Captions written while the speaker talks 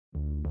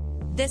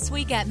This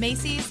week at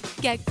Macy's,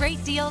 get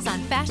great deals on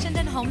fashion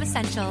and home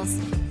essentials.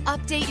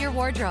 Update your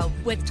wardrobe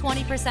with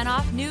 20%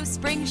 off new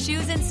spring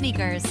shoes and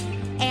sneakers.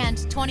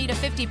 And 20 to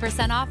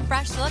 50% off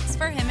fresh looks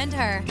for him and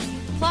her.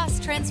 Plus,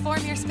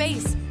 transform your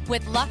space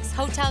with Luxe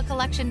Hotel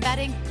Collection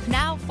bedding,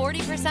 now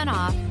 40%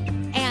 off.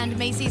 And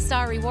Macy's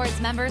Star Rewards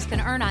members can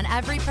earn on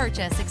every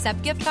purchase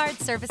except gift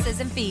cards,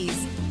 services, and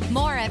fees.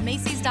 More at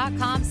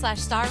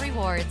Macys.com/Star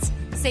Rewards.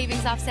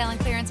 Savings off sale and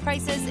clearance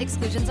prices.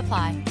 Exclusions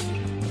apply.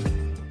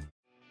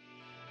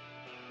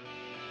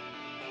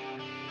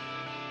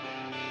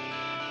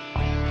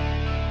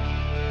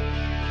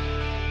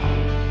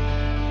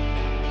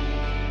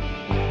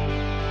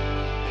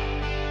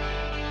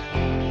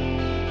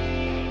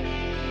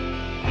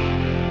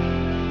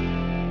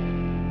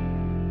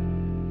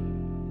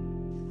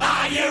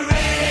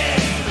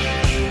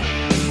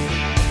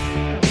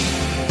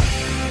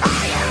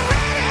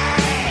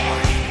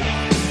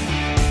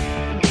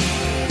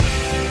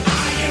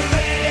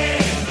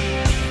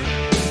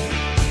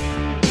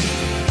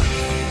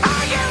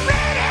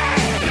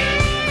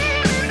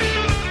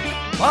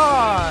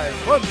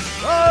 From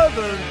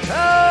Southern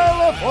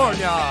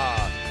California,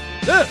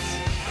 this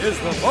is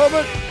the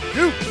moment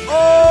you've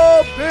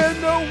all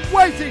been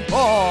waiting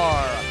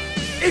for.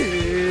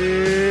 It's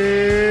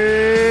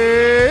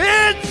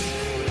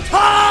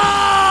time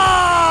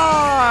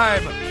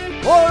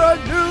for a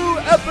new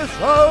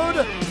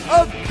episode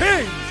of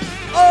Kings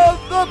of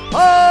the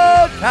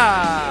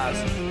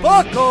Podcast.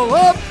 Buckle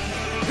up,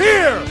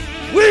 here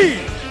we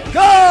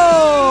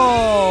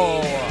go!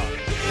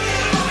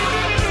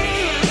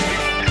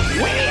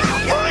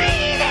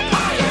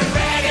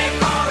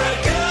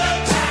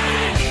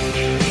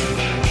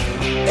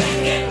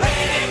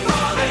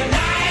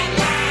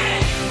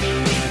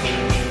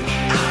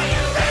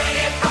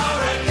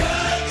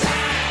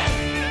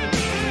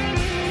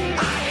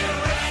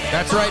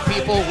 That's right,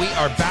 people. We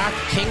are back.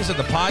 Kings of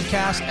the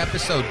Podcast,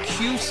 episode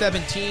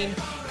Q17,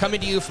 coming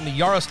to you from the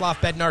Yaroslav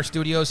Bednar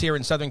Studios here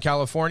in Southern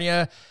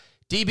California.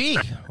 DB,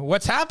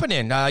 what's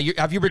happening?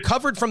 Have you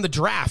recovered from the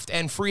draft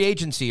and free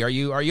agency? Are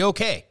you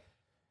okay?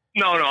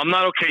 No, I'm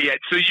not okay yet.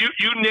 So you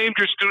named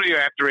your studio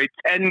after a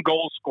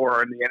 10-goal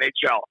scorer in the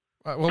NHL.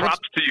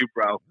 Props to you,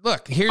 bro.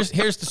 Look, here's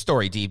the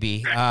story,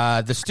 DB.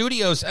 The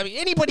studios, I mean,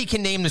 anybody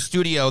can name the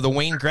studio, the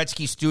Wayne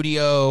Gretzky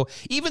studio,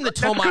 even the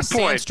Tomas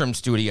Sandstrom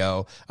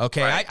studio,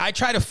 okay? Right. I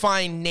try to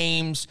find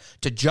names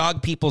to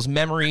jog people's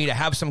memory, to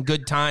have some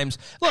good times.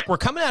 Look, we're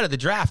coming out of the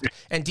draft,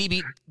 and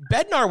DB,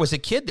 Bednar was a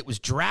kid that was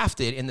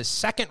drafted in the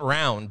second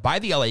round by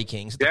the LA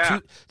Kings,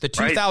 the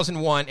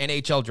 2001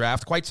 NHL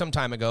draft, quite some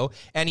time ago,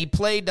 and he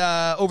played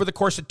over the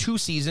course of 2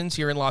 seasons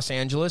here in Los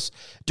Angeles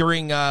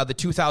during the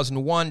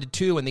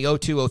 2001-2 and the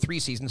 02-03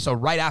 season, so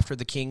right after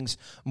the Kings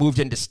moved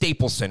into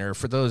Staples Center.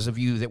 For those of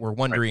you that were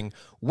wondering,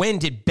 when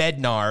did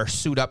Bednar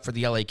suit up for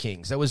the LA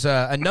Kings? That was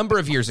a number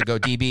of years ago,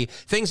 DB.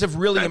 Things have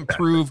really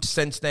improved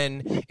since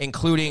then,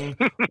 including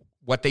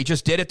what they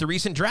just did at the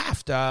recent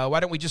draft. Why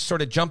don't we just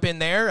sort of jump in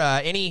there?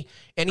 Any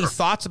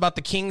thoughts about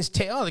the Kings?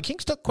 The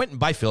Kings took Quentin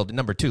Byfield at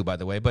number 2, by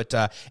the way. But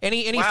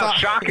any thoughts?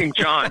 Shocking,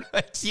 John.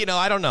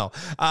 I don't know.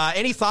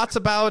 Any thoughts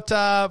about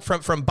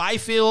from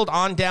Byfield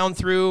on down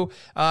through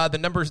the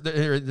numbers?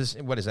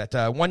 What is that?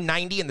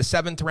 190 in the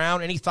 7th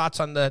round. Any thoughts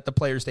on the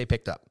players they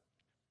picked up?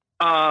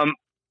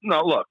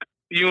 No, look,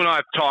 you and I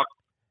have talked.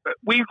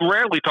 We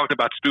rarely talked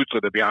about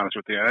Stützle, to be honest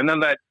with you. I know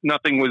that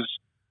nothing was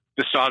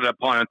decided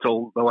upon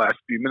until the last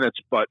few minutes,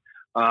 but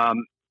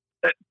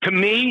to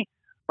me,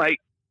 like,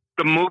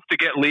 the move to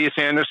get Lias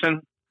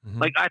Andersson,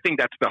 like, I think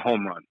that's the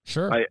home run.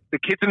 Sure. The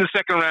kid's in the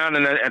second round,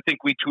 and I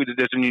think we tweeted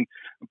this, and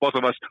both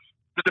of us,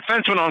 the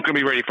defensemen aren't going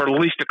to be ready for at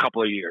least a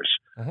couple of years.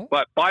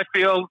 But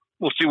Byfield,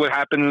 we'll see what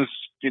happens.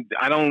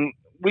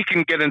 We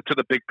can get into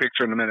the big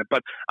picture in a minute,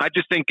 but I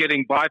just think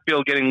getting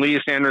Byfield, getting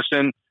Lias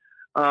Andersson,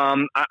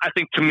 I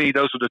think, to me,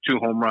 those are the 2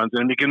 home runs.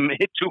 And if you can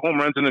hit 2 home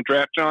runs in the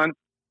draft, John,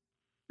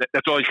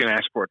 that's all you can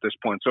ask for at this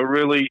point. So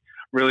really,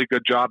 really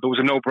good job. It was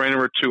a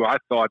no-brainer too. I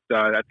thought,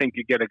 I think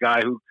you get a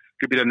guy who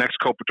could be the next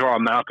Kopitar,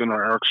 Malkin,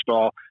 or Eric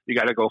Stahl. You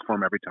got to go for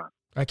him every time.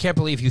 I can't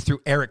believe you threw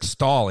Eric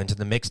Stahl into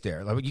the mix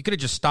there. Like, you could have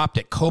just stopped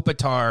at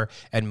Kopitar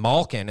and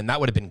Malkin, and that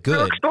would have been good.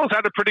 Eric Stahl's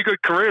had a pretty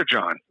good career,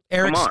 John.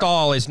 Eric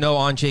Stahl is no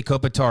Anze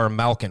Kopitar or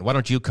Malkin. Why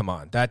don't you come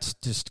on? That's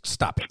just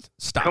stop it.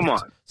 Come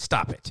on.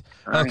 Stop it.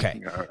 Okay.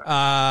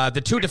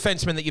 The 2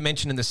 defensemen that you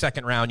mentioned in the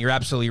second round, you're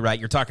absolutely right.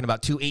 You're talking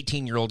about 2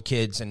 18-year-old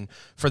kids, and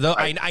for those,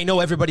 I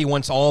know everybody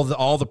wants all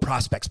the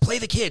prospects. Play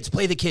the kids.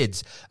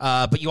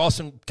 But you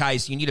also,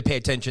 guys, you need to pay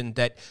attention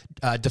that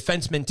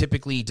defensemen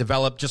typically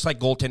develop, just like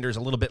goaltenders,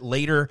 a little bit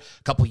later,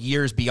 a couple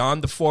years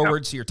beyond the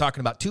forwards. So you're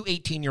talking about 2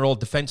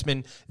 18-year-old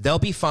defensemen. They'll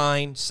be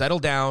fine. Settle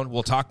down.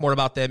 We'll talk more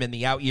about them in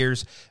the out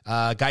years.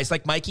 Guys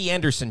like Mikey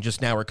Anderson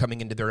just now are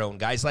coming into their own.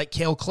 Guys like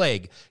Cale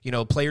Clegg,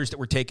 players that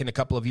were taken a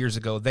couple of years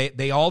ago.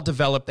 They all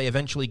develop. They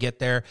eventually get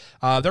there.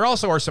 There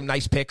also are some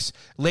nice picks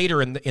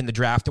later in the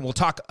draft, and we'll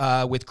talk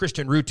with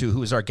Christian Ruutu,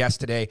 who is our guest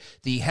today,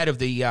 the head of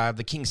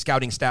the Kings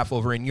scouting staff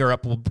over in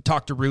Europe. We'll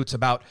talk to Roots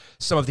about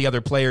some of the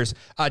other players.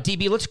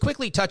 DB, let's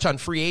quickly touch on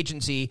free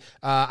agency.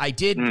 I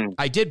did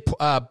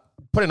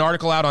put an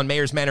article out on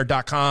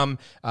mayorsmanor.com.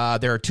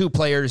 There are 2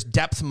 players,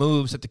 depth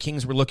moves that the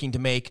Kings were looking to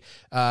make.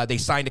 They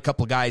signed a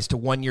couple guys to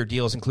 1-year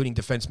deals, including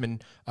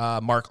defenseman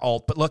Mark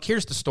Alt. But look,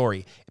 here's the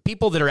story.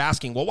 People that are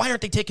asking, well, why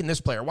aren't they taking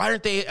this player? Why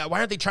aren't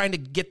they trying to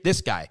get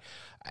this guy?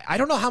 I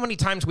don't know how many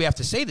times we have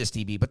to say this,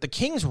 DB, but the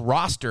Kings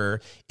roster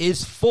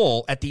is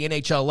full at the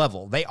NHL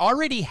level. They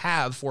already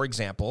have, for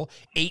example,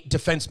 8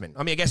 defensemen.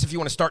 I mean, I guess if you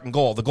want to start in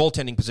goal, the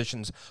goaltending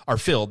positions are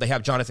filled. They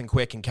have Jonathan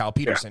Quick and Cal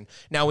Peterson.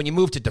 Yeah. Now, when you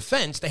move to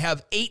defense, they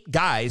have 8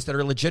 guys that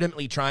are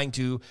legitimately trying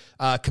to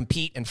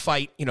compete and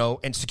fight,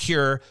 and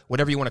secure,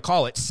 whatever you want to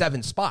call it,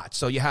 7 spots.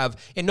 So you have,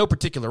 in no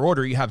particular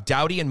order, you have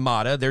Doughty and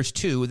Mata. There's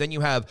 2. Then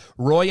you have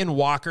Roy and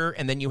Walker,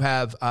 and then you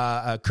have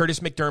Curtis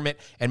McDermott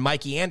and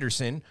Mikey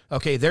Anderson.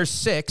 Okay, there's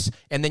 6.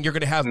 And then you're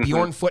going to have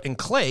Bjornfoot and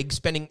Clegg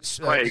spending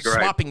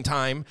swapping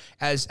time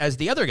as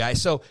the other guy.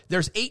 So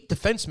there's 8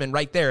 defensemen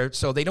right there.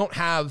 So they don't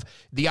have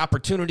the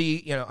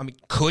opportunity.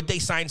 Could they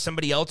sign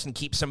somebody else and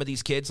keep some of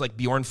these kids like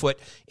Bjornfoot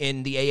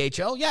in the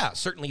AHL? Yeah,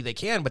 certainly they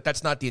can, but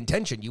that's not the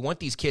intention. You want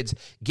these kids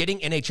getting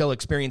NHL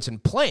experience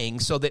and playing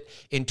so that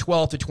in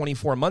 12 to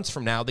 24 months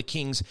from now, the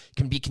Kings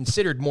can be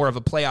considered more of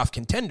a playoff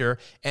contender,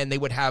 and they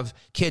would have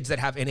kids that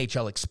have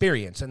NHL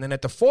experience. And then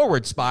at the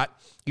forward spot,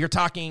 you're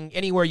talking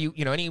any way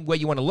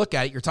you want to look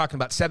at it, you're talking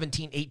about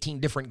 17, 18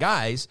 different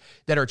guys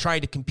that are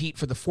trying to compete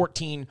for the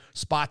 14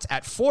 spots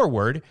at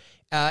forward.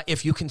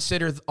 If you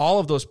consider all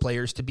of those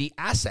players to be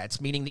assets,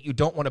 meaning that you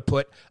don't want to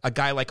put a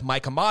guy like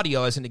Mike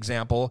Amadio as an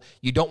example,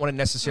 you don't want to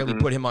necessarily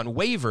put him on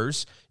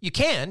waivers. You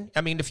can.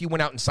 I mean, if you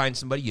went out and signed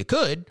somebody, you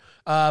could.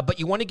 But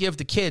you want to give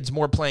the kids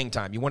more playing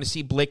time. You want to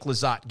see Blake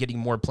Lizotte getting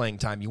more playing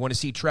time. You want to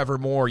see Trevor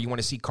Moore. You want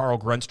to see Carl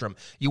Grundstrom.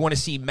 You want to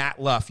see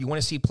Matt Luff. You want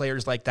to see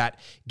players like that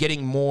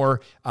getting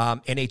more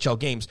NHL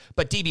games.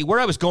 But, DB, where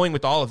I was going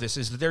with all of this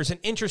is that there's an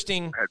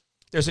interesting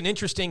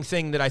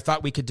thing that I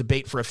thought we could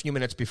debate for a few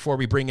minutes before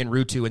we bring in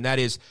Ruutu, and that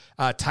is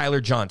Tyler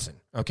Johnson,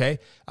 okay?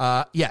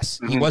 Yes,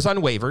 he was on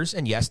waivers,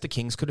 and yes, the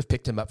Kings could have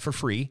picked him up for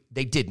free.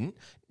 They didn't.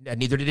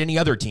 Neither did any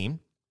other team.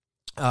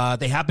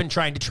 They have been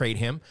trying to trade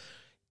him.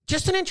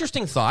 Just an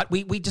interesting thought.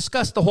 We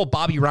discussed the whole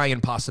Bobby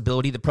Ryan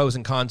possibility, the pros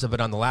and cons of it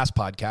on the last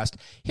podcast.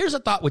 Here's a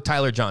thought with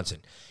Tyler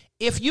Johnson.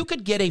 If you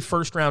could get a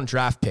first-round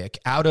draft pick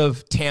out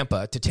of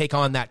Tampa to take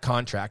on that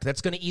contract, that's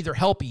going to either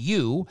help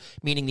you,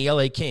 meaning the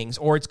LA Kings,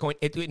 or it's going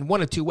in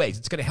one of 2 ways.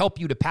 It's going to help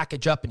you to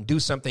package up and do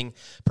something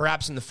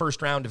perhaps in the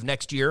first round of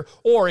next year,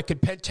 or it could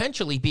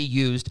potentially be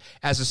used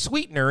as a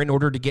sweetener in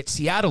order to get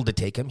Seattle to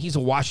take him. He's a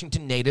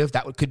Washington native.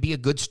 That could be a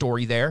good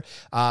story there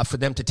for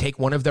them to take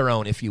one of their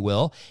own, if you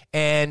will.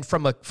 And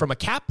from a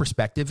cap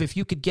perspective, if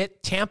you could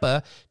get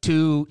Tampa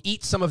to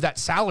eat some of that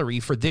salary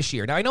for this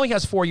year. Now, I know he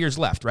has 4 years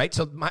left, right?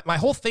 So my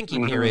whole thinking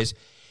here is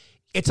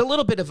it's a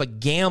little bit of a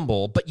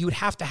gamble, but you would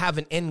have to have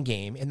an end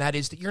game, and that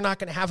is that you're not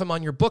going to have him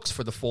on your books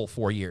for the full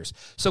 4 years.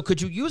 So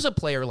could you use a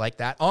player like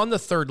that on the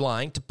third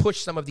line to push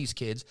some of these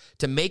kids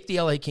to make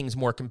the LA Kings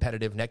more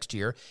competitive next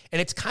year?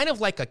 And it's kind of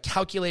like a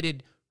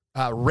calculated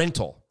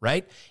rental,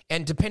 right?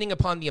 And depending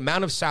upon the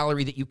amount of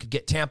salary that you could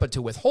get Tampa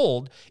to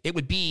withhold, it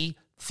would be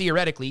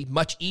theoretically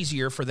much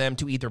easier for them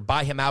to either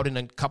buy him out in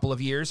a couple of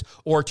years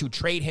or to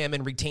trade him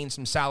and retain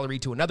some salary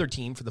to another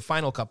team for the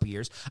final couple of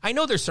years. I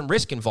know there's some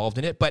risk involved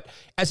in it, but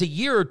as a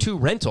year or two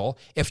rental,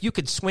 if you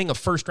could swing a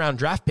first-round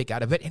draft pick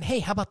out of it, and hey,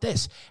 how about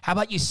this? How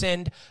about you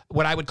send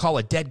what I would call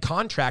a dead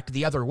contract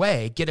the other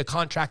way, get a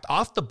contract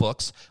off the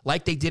books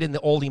like they did in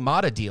the Olli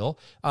Mata deal.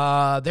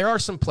 There are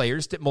some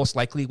players that most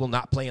likely will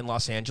not play in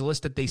Los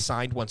Angeles that they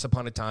signed once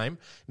upon a time.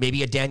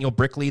 Maybe a Daniel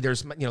Brickley.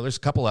 There's a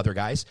couple other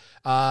guys.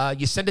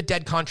 You send a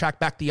dead contract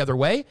back the other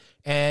way,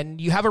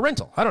 and you have a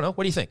rental. I don't know.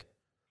 What do you think?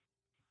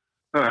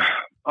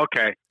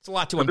 Okay. It's a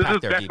lot to unpack there.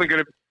 This is definitely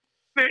going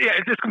to. Yeah,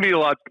 it's just going to be a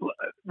lot.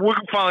 We're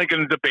finally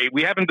going to debate.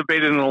 We haven't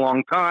debated in a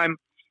long time.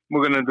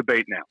 We're going to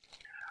debate now.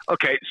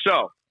 Okay,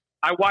 so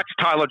I watched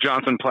Tyler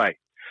Johnson play.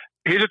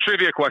 Here's a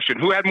trivia question: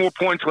 who had more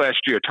points last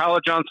year, Tyler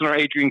Johnson or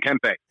Adrian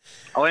Kempe?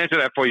 I'll answer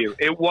that for you.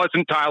 It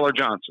wasn't Tyler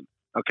Johnson.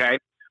 Okay,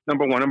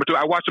 number one. Number two,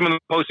 I watched him in the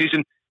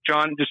postseason.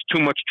 John, just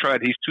too much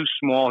tread. He's too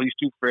small. He's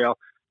too frail.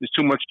 There's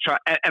too much try,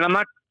 and I'm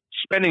not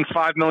spending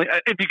 $5 million.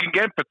 If you can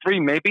get him for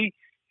 $3 million, maybe.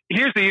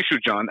 Here's the issue,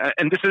 John,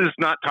 and this is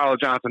not Tyler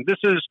Johnson. This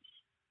is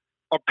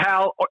our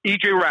pal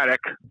E.J. Radick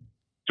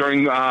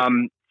during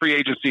free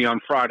agency on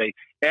Friday.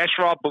 Asked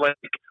Rob Blake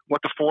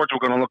what the Fords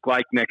were going to look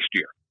like next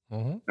year.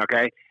 Mm-hmm.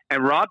 Okay,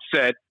 and Rob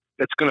said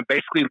that's going to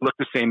basically look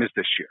the same as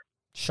this year.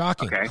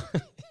 Shocking. Okay.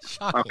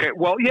 Shocking. Okay.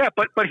 Well, yeah,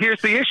 but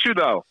here's the issue,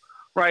 though.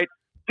 Right,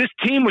 this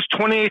team was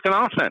 28th in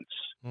offense.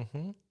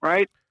 Mm-hmm.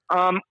 Right.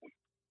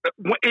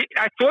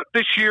 I thought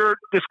this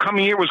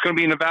coming year was going to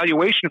be an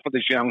evaluation for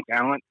this young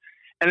talent,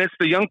 and it's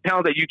the young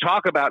talent that you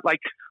talk about.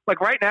 Like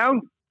right now,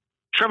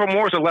 Trevor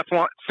Moore is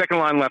a second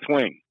line left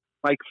wing.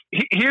 Like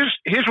here's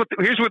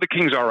where the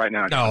Kings are right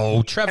now.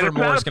 No, Trevor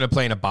Moore is going to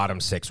play in a bottom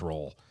 6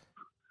 role.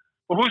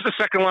 Well, who's the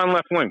second line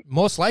left wing?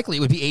 Most likely it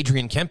would be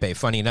Adrian Kempe.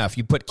 Funny enough,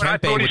 you put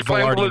Kempe with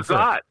Velarde and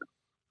Frk.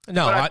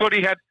 No, I thought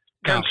he had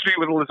chemistry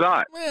with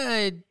Lizotte.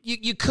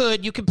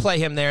 You could play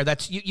him there.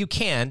 You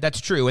can. That's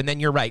true. And then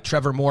you're right.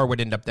 Trevor Moore would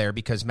end up there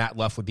because Matt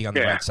Luff would be on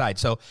the right side.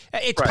 So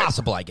it's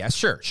possible, I guess.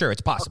 Sure,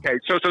 it's possible. Okay,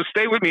 so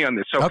stay with me on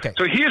this. So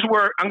here's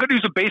where I'm going to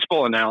use a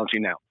baseball analogy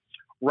now.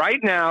 Right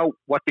now,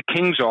 what the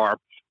Kings are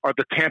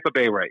the Tampa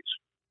Bay Rays.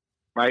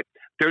 Right?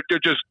 They're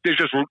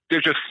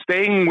just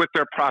staying with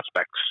their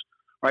prospects.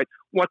 Right?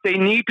 What they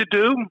need to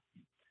do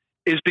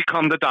is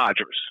become the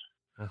Dodgers.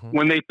 Mm-hmm.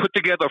 When they put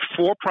together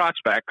 4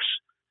 prospects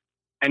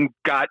and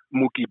got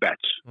Mookie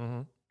Betts.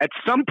 Mm-hmm. At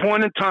some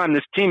point in time,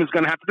 this team is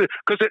going to have to do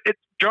 – because,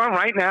 John,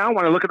 right now,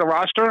 when I look at the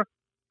roster,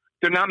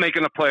 they're not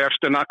making the playoffs.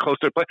 They're not close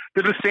to the playoffs.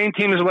 They're the same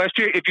team as last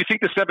year. If you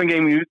think the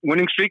 7-game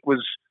winning streak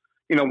was,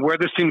 where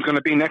this team's going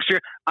to be next year,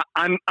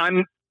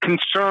 I'm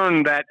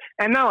concerned that –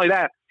 and not only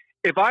that,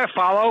 if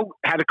Iafallo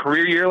had a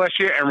career year last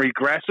year and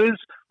regresses,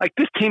 like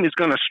this team is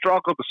going to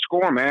struggle to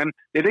score, man.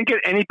 They didn't get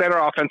any better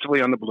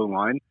offensively on the blue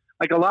line.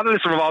 Like a lot of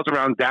this revolves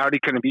around Doughty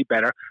couldn't be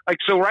better. Like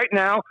so right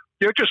now,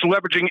 they're just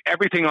leveraging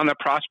everything on their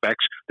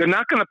prospects. They're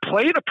not going to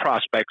play the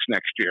prospects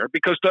next year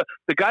because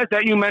the guys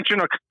that you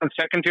mentioned are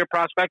second-tier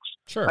prospects.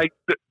 Sure. Like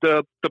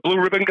the blue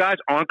ribbon guys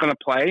aren't going to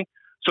play.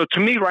 So to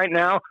me right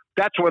now,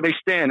 that's where they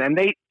stand. And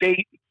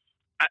they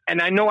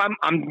and I know I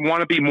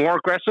want to be more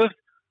aggressive.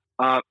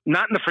 Not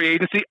in the free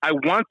agency. I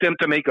want them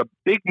to make a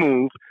big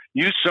move,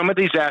 use some of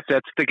these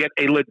assets to get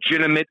a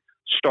legitimate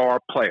star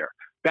player.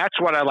 That's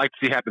what I like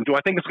to see happen. Do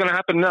I think it's going to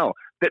happen? No.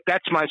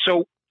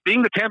 So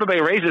being the Tampa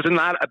Bay Rays is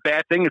not a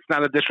bad thing. It's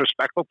not a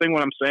disrespectful thing,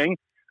 what I'm saying.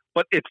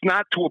 But it's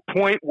not to a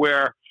point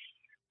where,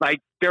 like,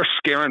 they're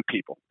scaring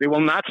people. They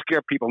will not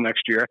scare people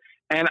next year.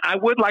 And I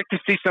would like to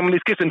see some of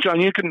these kids. And, John,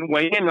 you can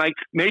weigh in. Like,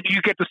 maybe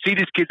you get to see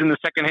these kids in the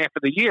second half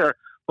of the year.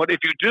 But if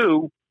you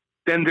do,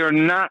 then they're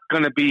not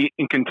going to be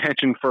in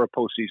contention for a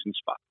postseason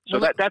spot. So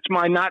that's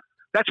my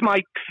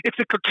 – it's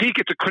a critique.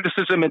 It's a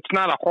criticism. It's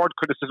not a hard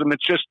criticism.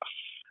 It's just –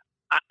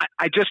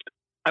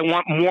 I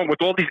want more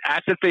with all these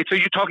assets. So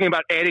you're talking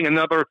about adding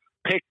another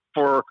pick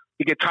to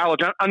get Tyler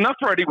Johnson. Enough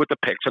already with the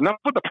picks. Enough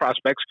with the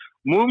prospects.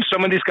 Move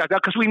some of these guys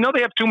out because we know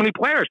they have too many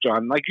players,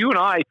 John. Like you and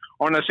I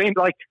are on the same.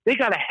 Like they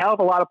got a hell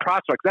of a lot of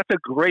prospects. That's a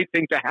great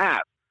thing to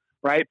have,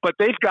 right? But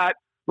they've got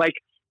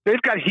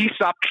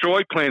Hesop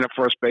Troy playing at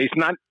first base,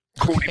 not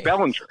Cody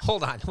Bellinger.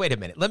 Hold on. Wait a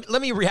minute.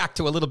 Let me react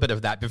to a little bit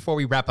of that before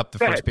we wrap up the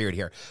first period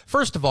here.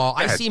 First of all,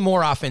 I see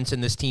more offense in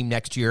this team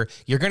next year.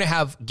 You're going to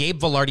have Gabe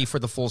Velarde for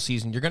the full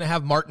season. You're going to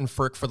have Martin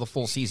Frk for the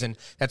full season.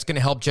 That's going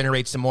to help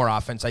generate some more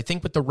offense. I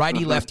think with the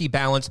righty-lefty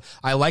balance,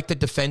 I like the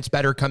defense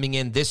better coming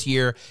in this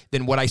year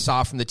than what I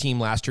saw from the team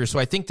last year. So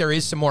I think there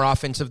is some more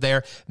offensive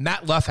there.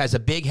 Matt Luff has a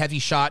big, heavy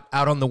shot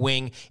out on the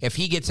wing. If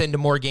he gets into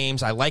more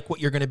games, I like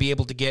what you're going to be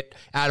able to get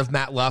out of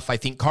Matt Luff. I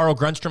think Carl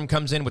Grundstrom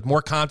comes in with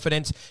more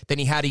confidence than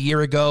he had a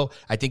year ago.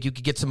 I think you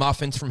could get some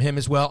offense from him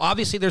as well.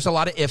 Obviously, there's a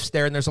lot of ifs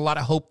there, and there's a lot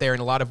of hope there,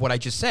 and a lot of what I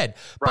just said.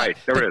 Right,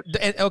 there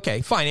is.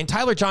 Okay, fine. And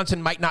Tyler Johnson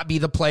might not be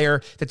the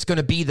player that's going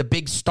to be the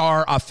big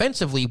star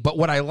offensively, but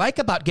what I like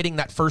about getting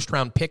that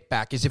first-round pick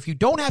back is if you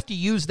don't have to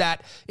use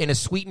that in a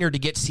sweetener to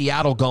get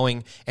Seattle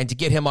going and to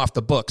get him off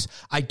the books,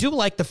 I do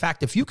like the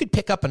fact if you could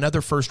pick up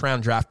another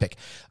first-round draft pick.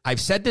 I've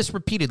said this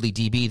repeatedly,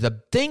 DB,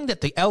 the thing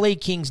that the LA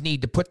Kings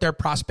need to put their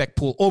prospect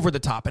pool over the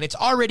top, and it's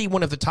already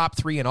one of the top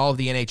 3 in all of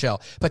the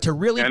NHL, but to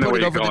really put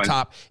it over the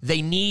top,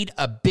 they need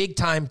a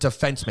big-time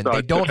defenseman.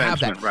 They don't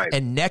have that. Right.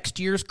 And next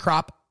year's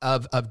crop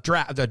of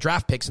the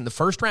draft picks in the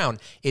first round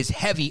is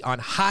heavy on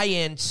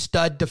high-end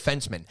stud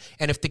defensemen.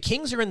 And if the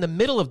Kings are in the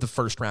middle of the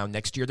first round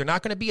next year, they're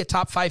not going to be a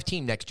top 5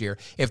 team next year.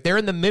 If they're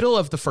in the middle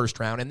of the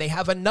first round and they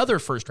have another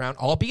first round,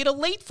 albeit a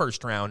late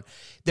first round,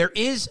 there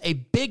is a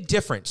big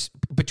difference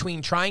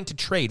between trying to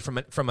trade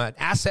from an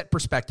asset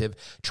perspective,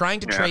 trying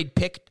to trade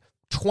pick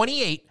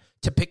 28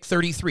 to pick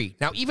 33.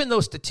 Now, even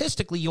though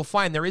statistically you'll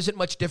find there isn't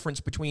much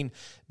difference between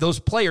those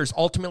players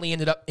ultimately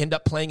end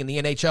up playing in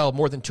the NHL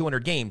more than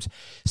 200 games,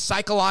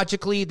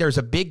 psychologically there's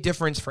a big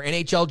difference for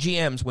NHL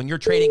GMs when you're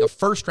trading a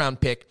first-round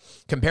pick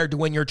compared to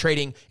when you're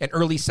trading an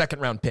early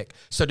second-round pick.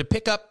 So to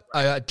pick up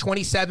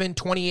 27,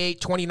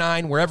 28,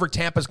 29, wherever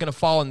Tampa's going to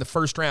fall in the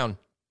first round,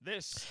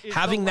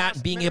 having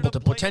that, being able to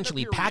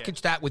potentially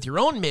package that with your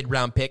own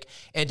mid-round pick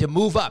and to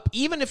move up,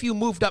 even if you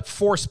moved up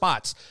 4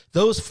 spots,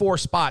 those 4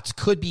 spots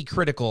could be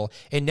critical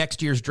in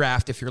next year's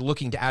draft if you're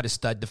looking to add a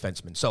stud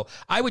defenseman. So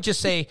I would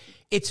just say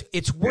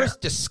it's worth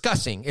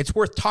discussing. It's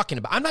worth talking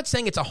about. I'm not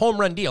saying it's a home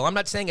run deal. I'm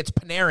not saying it's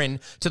Panarin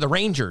to the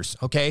Rangers,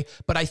 okay?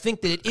 But I think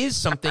that it is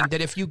something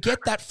that if you get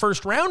that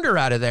first rounder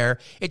out of there,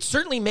 it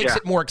certainly makes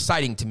it more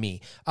exciting to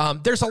me.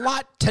 There's a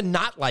lot to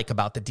not like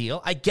about the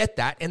deal. I get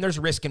that, and there's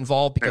risk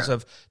involved because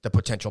of the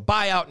potential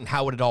buyout and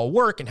how would it all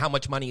work and how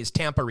much money is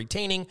Tampa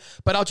retaining.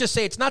 But I'll just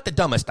say it's not the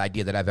dumbest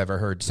idea that I've ever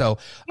heard. So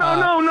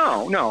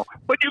No.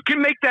 But you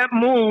can make that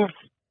move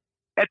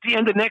at the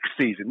end of next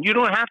season. You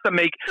don't have to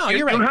make. No, you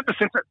you're right. don't have to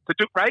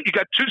do right. You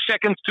got 2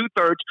 seconds,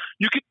 2/3.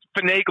 You could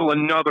finagle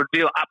another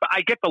deal.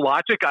 I get the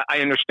logic. I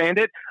understand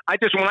it.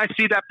 When I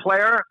see that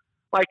player.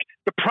 Like,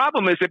 the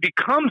problem is if he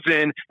comes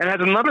in and has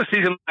another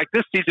season like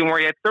this season where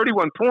he had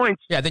 31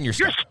 points, then you're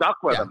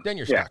stuck with him. Then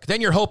you're stuck. Then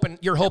you're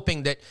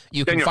hoping that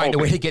you can find a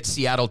way to get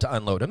Seattle to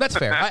unload him. That's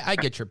fair. I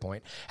get your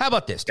point. How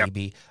about this,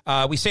 DB?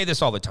 We say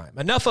this all the time.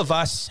 Enough of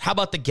us. How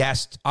about the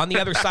guest? On the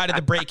other side of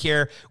the break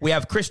here, we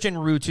have Christian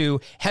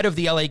Ruutu, head of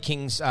the LA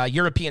Kings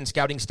European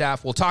scouting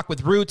staff. We'll talk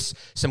with Roots,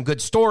 some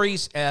good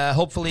stories,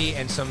 hopefully,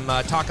 and some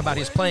talk about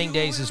his playing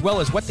days, as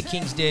well as what the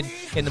Kings did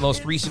in the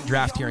most recent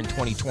draft here in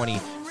 2020.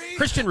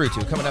 Christian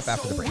Ruutu coming up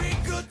after the break.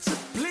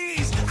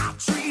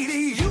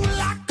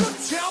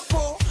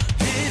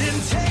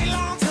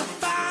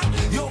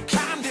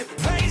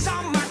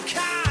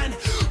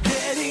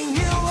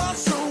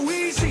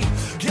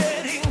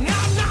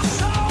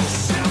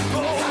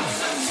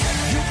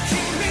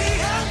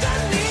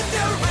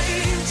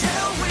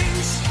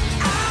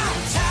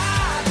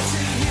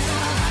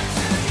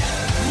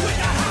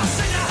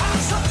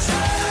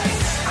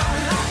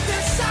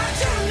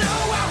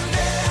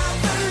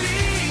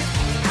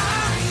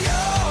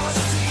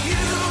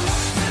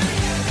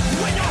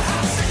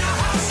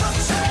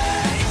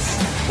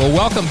 Well,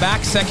 welcome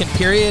back, second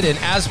period, and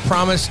as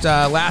promised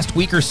last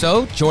week or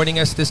so, joining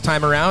us this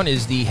time around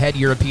is the head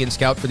European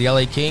scout for the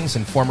LA Kings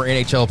and former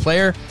NHL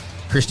player,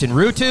 Christian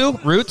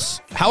Ruutu. Roots,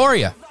 how are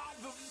you?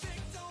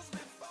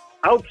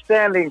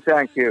 Outstanding,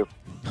 thank you.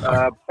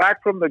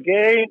 Back from the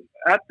game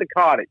at the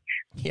cottage.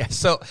 Yeah,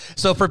 so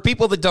for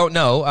people that don't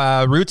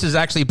know, Roots is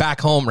actually back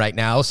home right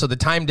now, so the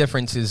time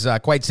difference is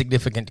quite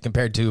significant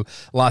compared to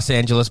Los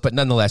Angeles, but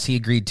nonetheless, he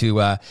agreed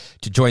to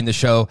join the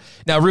show.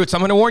 Now, Roots, I'm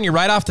going to warn you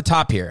right off the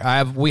top here.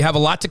 We have a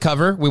lot to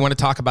cover. We want to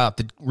talk about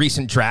the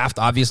recent draft,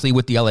 obviously,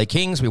 with the LA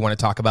Kings. We want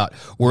to talk about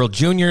World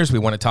Juniors. We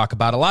want to talk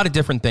about a lot of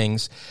different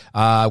things.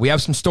 We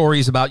have some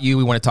stories about you.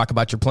 We want to talk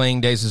about your playing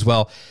days as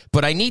well,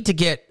 but I need to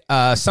get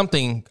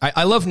something.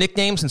 I love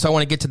nicknames, and so I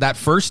want to get to that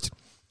first.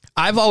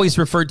 I've always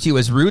referred to you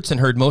as Roots and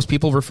heard most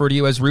people refer to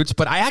you as Roots,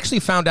 but I actually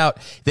found out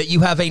that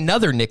you have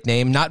another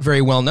nickname, not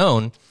very well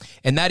known,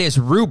 and that is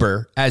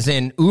Ruber, as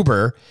in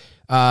Uber,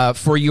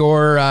 for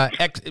your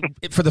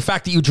for the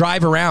fact that you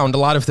drive around a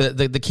lot of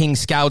the King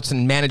scouts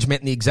and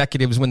management and the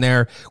executives when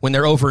they're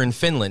over in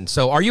Finland.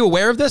 So are you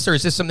aware of this, or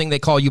is this something they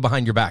call you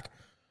behind your back?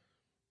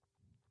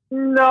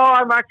 No,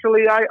 I'm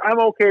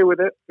okay with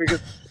it because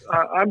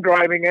I'm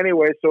driving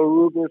anyway, so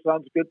Ruber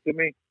sounds good to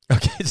me.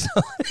 Okay, so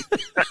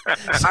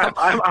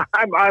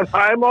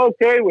I'm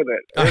okay with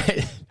it.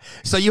 Right.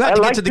 So you had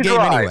to get to the game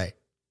anyway.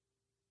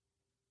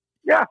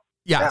 Yeah,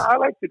 I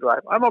like to drive.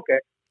 I'm okay.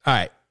 All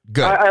right,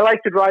 good. I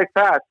like to drive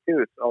fast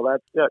too, so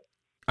that's good.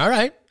 All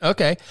right.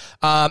 Okay.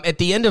 At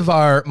the end of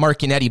our Mark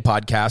Yannetti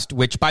podcast,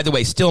 which, by the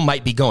way, still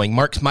might be going,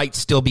 Mark might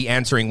still be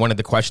answering one of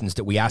the questions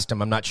that we asked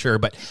him. I'm not sure.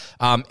 But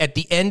at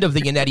the end of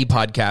the Yannetti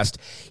podcast,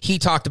 he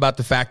talked about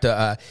the fact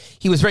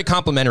he was very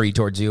complimentary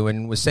towards you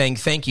and was saying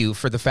thank you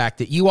for the fact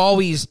that you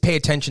always pay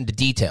attention to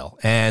detail,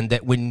 and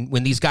that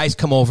when these guys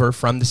come over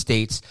from the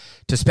States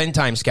to spend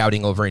time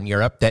scouting over in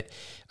Europe, that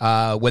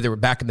whether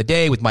back in the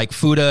day with Mike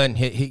Fuda and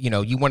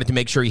you wanted to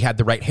make sure he had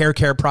the right hair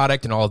care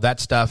product and all of that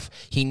stuff.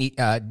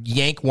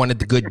 Yank wanted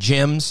the good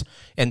gyms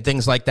and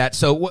things like that.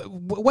 So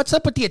what's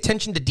up with the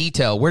attention to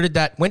detail? When did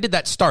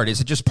that start? Is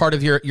it just part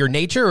of your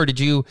nature, or did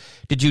you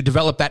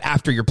develop that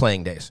after your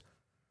playing days?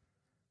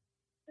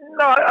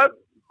 No,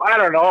 I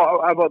don't know.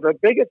 About the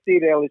biggest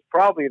detail is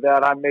probably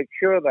that I make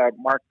sure that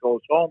Mark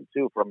goes home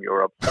too from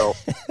Europe. So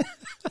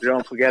you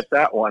don't forget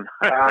that one.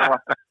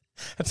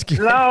 That's good.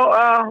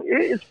 No,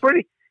 it's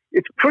pretty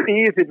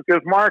easy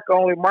because Mark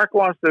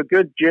wants a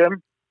good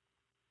gym,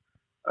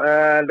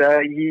 and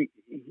he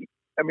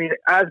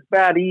as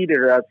bad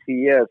eater as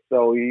he is,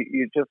 so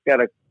you just got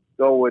to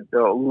go with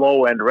the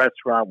low end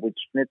restaurant with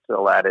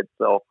schnitzel at it.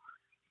 So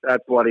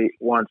that's what he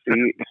wants to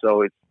eat.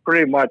 So it's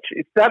pretty much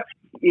that's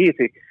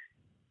easy.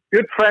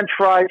 Good French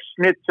fries,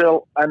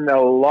 schnitzel, and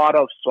a lot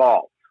of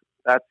salt.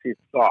 That's his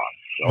sauce.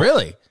 So,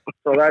 really?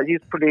 So that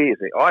he's pretty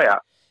easy. Oh yeah.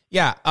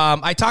 Yeah,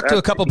 I talked to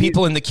a couple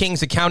people in the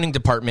Kings accounting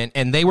department,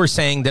 and they were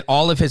saying that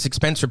all of his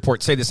expense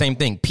reports say the same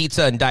thing: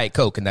 pizza and Diet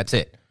Coke, and that's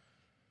it.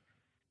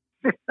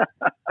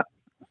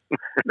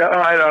 No,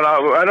 I don't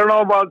know. I don't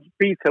know about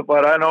pizza,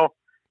 but I know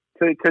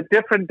it's a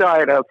different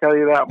diet. I'll tell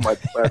you that much.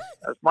 But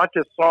as much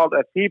as salt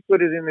as he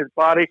put it in his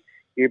body,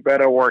 he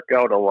better work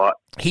out a lot.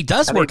 He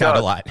does work out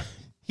a lot.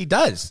 He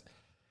does.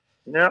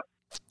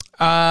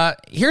 Yeah.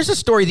 Here's a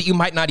story that you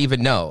might not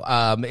even know.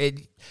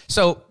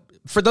 So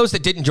for those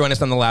that didn't join us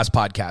on the last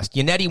podcast,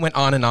 Yannetti went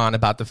on and on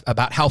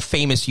about how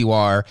famous you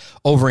are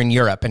over in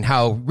Europe and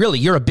how really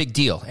you're a big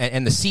deal,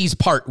 and the seas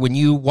part when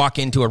you walk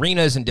into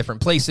arenas in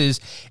different places.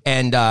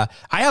 And I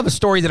have a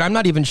story that I'm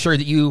not even sure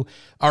that you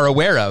are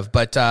aware of,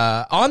 but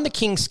on the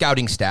Kings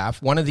scouting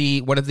staff, one of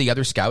the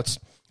other scouts,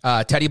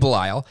 Teddy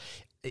Belisle,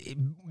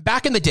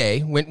 back in the day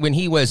when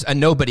he was a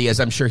nobody, as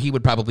I'm sure he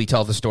would probably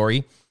tell the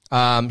story,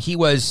 he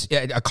was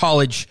a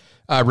college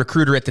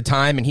recruiter at the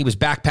time, and he was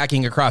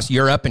backpacking across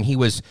Europe, and he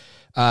was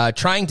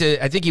trying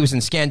to, I think he was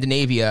in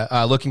Scandinavia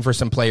looking for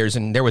some players,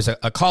 and there was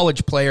a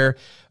college player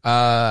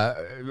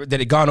that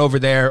had gone over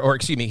there, or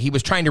excuse me, he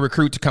was trying to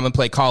recruit to come and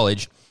play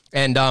college,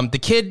 and the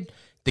kid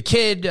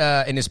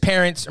and his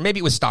parents, or maybe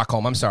it was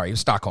Stockholm. I'm sorry, it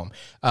was Stockholm.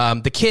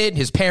 The kid,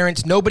 his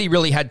parents, nobody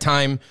really had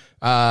time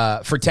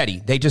for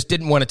Teddy. They just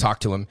didn't want to talk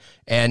to him,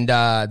 and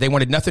they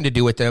wanted nothing to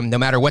do with him. No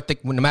matter what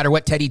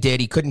Teddy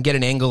did, he couldn't get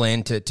an angle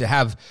in to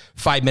have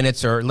 5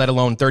 minutes or let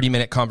alone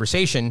 30-minute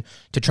conversation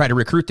to try to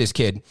recruit this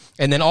kid.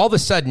 And then all of a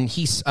sudden,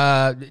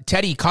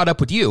 Teddy caught up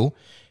with you.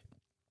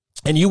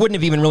 And you wouldn't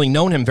have even really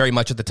known him very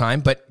much at the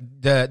time, but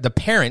the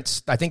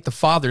parents, I think the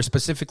father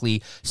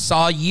specifically,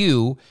 saw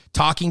you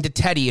talking to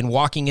Teddy and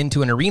walking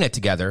into an arena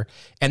together.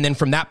 And then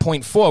from that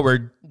point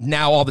forward,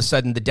 now all of a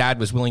sudden the dad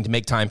was willing to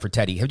make time for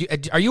Teddy.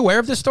 Are you aware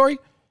of this story?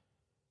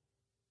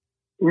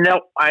 No,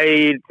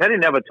 Teddy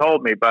never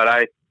told me, but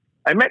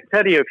I met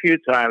Teddy a few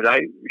times.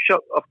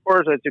 Of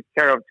course, I took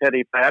care of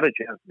Teddy if I had a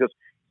chance, because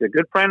he's a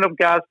good friend of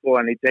Gaspo,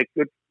 and he takes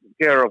good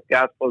care of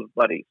Gaspo's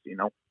buddies, you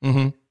know.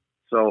 Mm-hmm.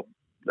 So...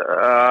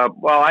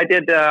 I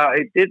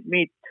did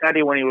meet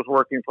Teddy when he was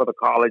working for the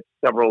college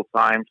several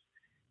times,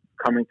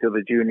 coming to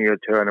the junior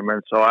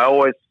tournament. So I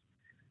always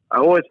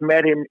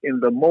met him in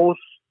the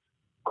most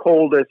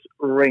coldest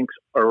rinks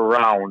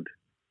around.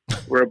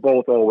 We're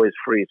both always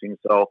freezing,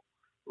 so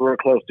we're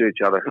close to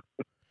each other.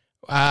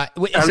 And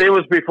it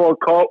was before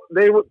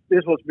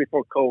this was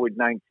before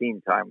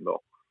COVID-19 time,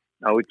 though.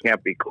 Now we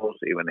can't be close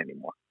even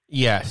anymore.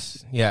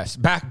 Yes.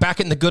 Back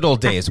in the good old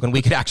days when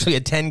we could actually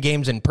attend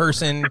games in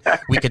person,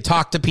 we could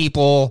talk to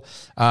people,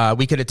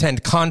 we could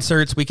attend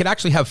concerts, we could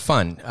actually have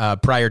fun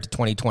prior to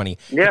 2020.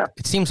 Yeah.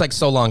 It seems like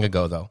so long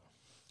ago, though.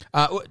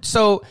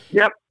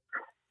 Yep.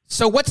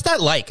 So what's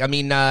that like? I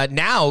mean,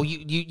 now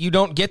you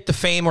don't get the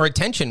fame or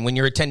attention when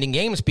you're attending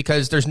games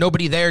because there's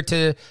nobody there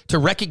to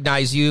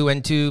recognize you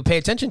and to pay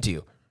attention to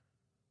you.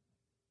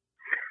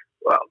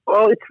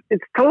 Well,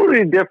 it's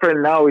totally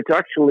different now. It's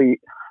actually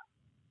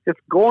just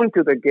going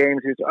to the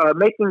games.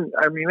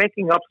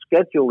 Making up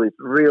schedule is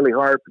really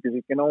hard because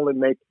you can only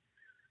make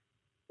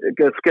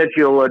a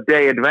schedule a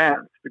day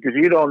advance because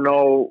you don't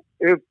know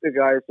if the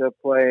guys are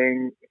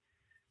playing,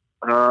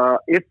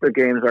 if the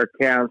games are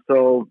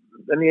canceled.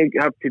 Then you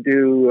have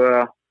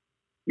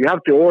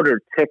to order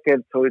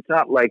tickets. So it's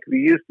not like we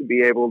used to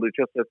be able to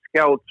just as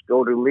scouts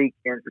go to league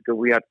games because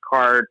we had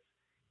cards,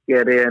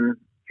 get in.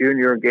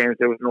 Junior games,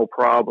 there was no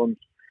problems.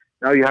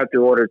 Now you have to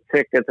order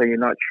tickets, and you're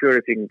not sure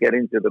if you can get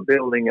into the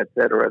building, et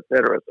cetera, et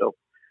cetera. So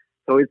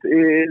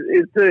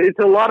it's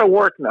a lot of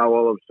work now.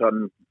 All of a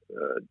sudden,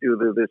 due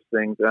to these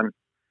things, and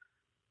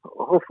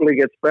hopefully it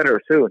gets better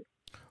soon.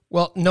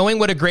 Well, knowing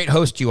what a great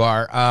host you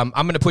are, I'm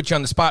going to put you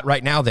on the spot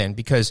right now then,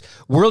 because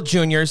World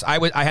Juniors,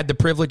 I had the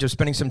privilege of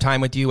spending some time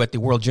with you at the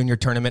World Junior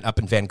Tournament up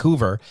in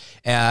Vancouver,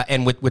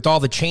 and with all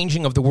the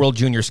changing of the World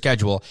Junior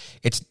schedule,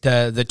 it's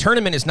the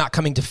tournament is not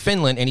coming to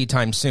Finland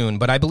anytime soon,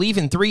 but I believe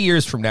in 3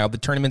 years from now, the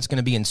tournament's going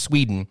to be in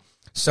Sweden.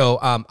 So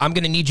I'm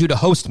going to need you to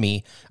host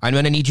me. I'm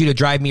going to need you to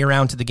drive me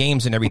around to the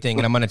games and everything,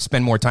 and I'm going to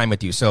spend more time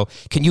with you. So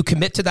can you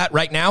commit to that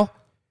right now?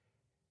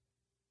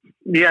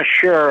 Yeah,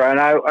 sure.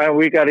 And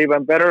we got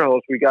even better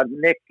hosts. We got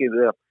Nick.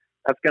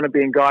 That's going to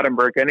be in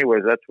Gothenburg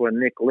anyways. That's where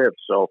Nick lives.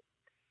 So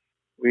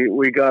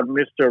we got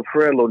Mr.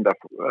 Frölunda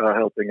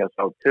helping us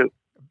out too.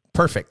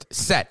 Perfect.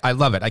 Set. I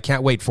love it. I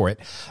can't wait for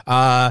it.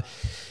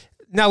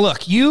 Now,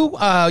 look, you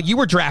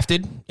were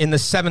drafted in the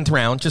 7th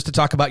round, just to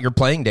talk about your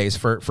playing days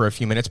for a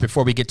few minutes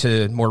before we get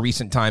to more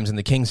recent times in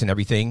the Kings and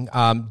everything.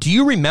 Do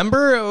you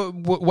remember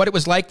what it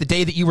was like the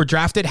day that you were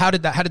drafted? How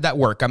did that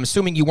work? I'm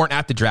assuming you weren't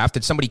at the draft.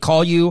 Did somebody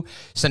call you,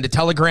 send a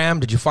telegram?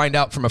 Did you find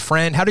out from a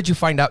friend? How did you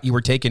find out you were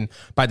taken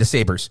by the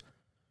Sabres?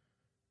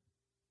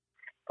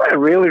 I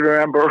really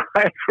remember.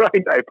 I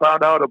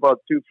found out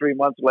about 2-3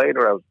 months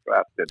later I was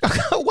drafted.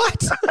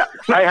 What?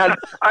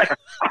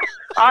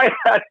 I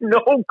had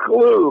no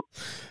clue.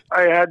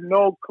 I had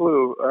no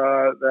clue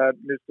that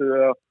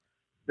Mr.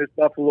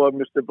 Buffalo and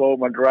Mr.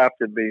 Bowman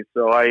drafted me.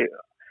 So I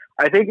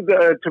think,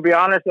 to be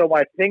honest, though,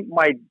 I think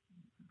my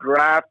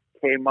draft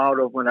came out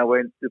of when I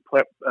went to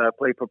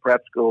play for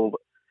prep school.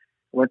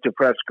 Went to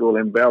prep school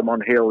in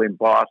Belmont Hill in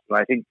Boston.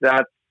 I think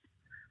that's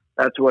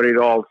where it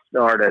all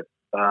started.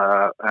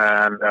 I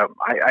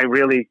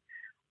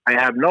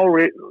have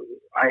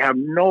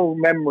no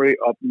memory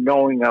of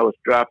knowing I was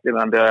drafted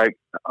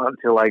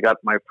until I got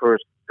my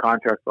first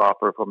contract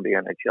offer from the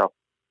NHL.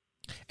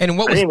 And I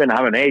didn't even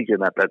have an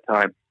agent at that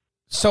time.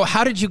 So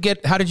how did you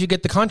get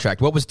the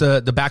contract? What was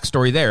the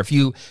backstory there?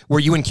 Were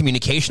you in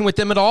communication with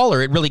them at all,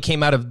 or it really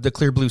came out of the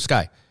clear blue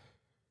sky?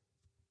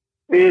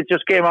 It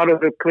just came out of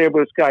the clear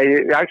blue sky.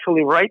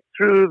 Actually, right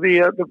through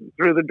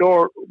the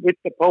door with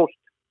the post.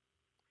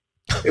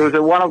 It was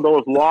one of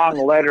those long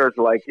letters,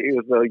 like it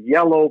was the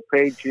yellow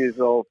pages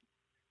of.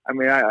 I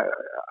mean,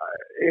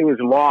 it was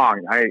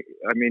long.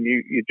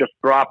 You just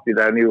dropped it,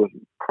 and it was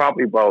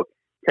probably about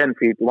 10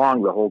 feet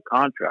long. The whole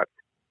contract.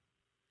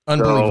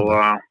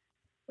 Unbelievable.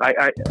 So,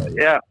 at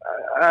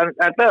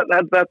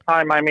that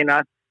time, I mean,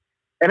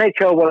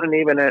 NHL wasn't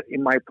even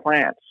in my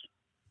plans.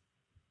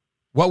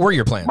 What were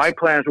your plans? My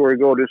plans were to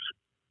go to.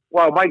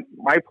 Well,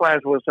 my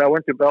plans was I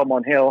went to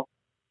Belmont Hill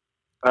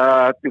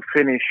to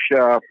finish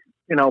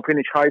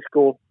high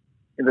school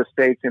in the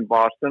States in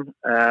Boston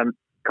and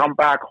come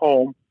back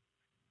home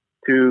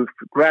to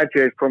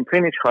graduate from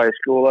Finnish high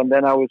school, and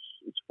then I was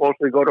supposed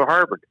to go to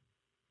Harvard.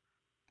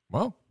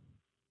 Wow.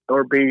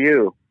 Or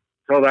BU.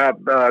 So that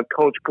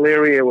Coach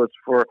Cleary, it was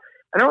for,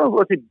 I don't know,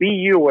 was it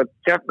BU what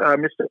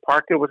Mr.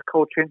 Parker was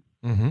coaching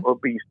or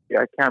BC?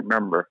 I can't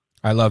remember.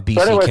 I love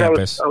BC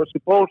campus. I was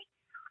supposed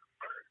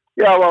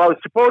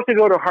to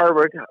go to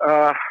Harvard,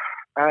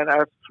 and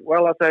as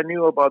well as I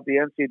knew about the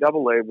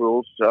NCAA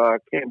rules,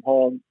 came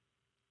home,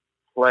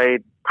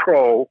 played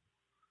pro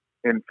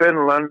in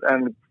Finland,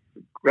 and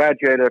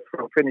graduated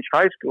from Finnish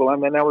high school,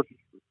 and then I was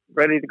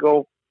ready to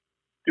go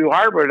to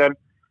Harvard. And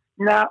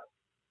now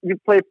you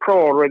play pro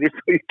already, so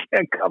you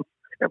can't come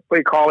and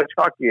play college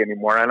hockey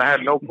anymore. And I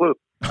had no clue.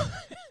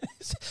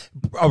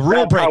 A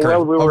rule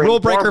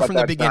breaker from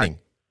the beginning.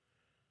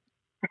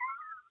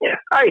 Yeah,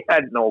 I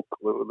had no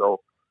clue,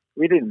 though.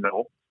 We didn't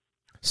know.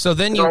 So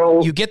then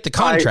you get the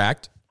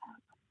contract.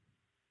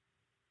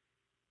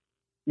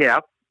 Yeah.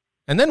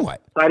 And then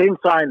what? I didn't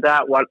sign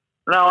that one.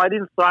 No, I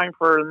didn't sign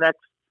for the next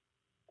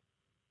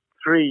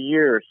 3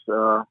 years.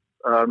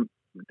 Don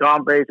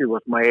Basie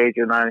was my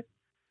agent,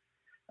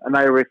 and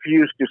I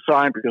refused to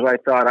sign because I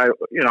thought I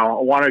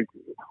want to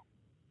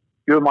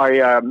do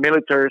my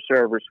military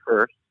service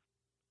first,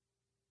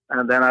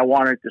 and then I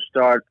wanted to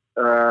start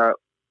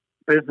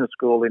business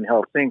school in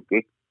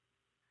Helsinki.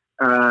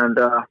 And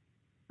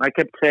I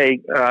kept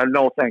saying,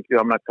 no, thank you,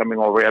 I'm not coming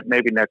over yet.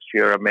 Maybe next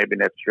year.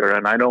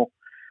 And I know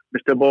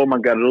Mr.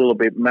 Bowman got a little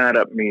bit mad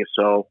at me,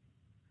 so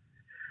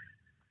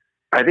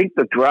I think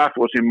the draft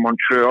was in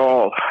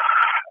Montreal,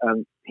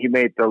 and he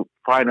made the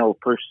final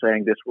push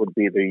saying this would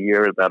be the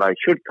year that I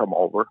should come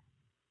over.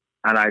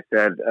 And I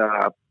said,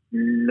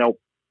 nope,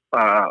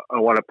 I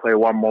want to play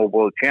one more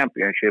World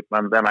Championship,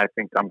 and then I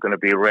think I'm going to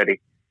be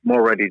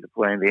more ready to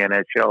play in the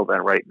NHL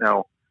than right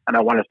now. And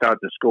I want to start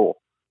the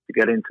school, to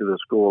get into the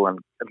school and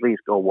at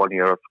least go 1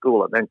 year of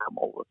school and then come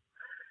over.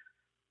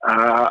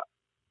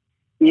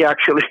 He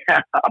actually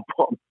hung up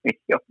on me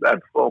on that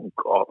phone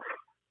call.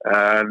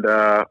 And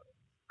a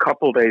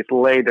couple days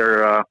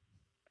later,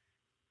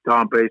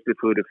 Don Basie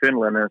flew to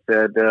Finland and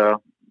said,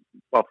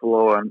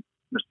 Buffalo and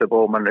Mr.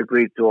 Bowman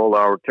agreed to all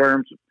our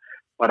terms,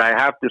 but I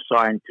have to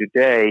sign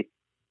today,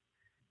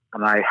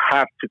 and I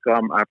have to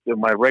come after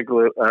my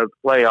regular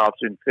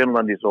playoffs in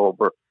Finland is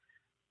over.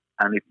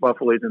 And if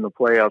Buffalo is in the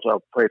playoffs,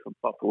 I'll play for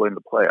Buffalo in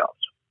the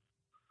playoffs.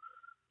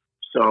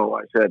 So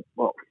I said,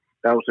 well,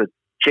 that was a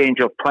change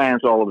of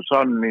plans all of a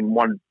sudden in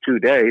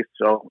 1-2 days.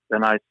 So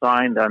then I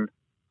signed and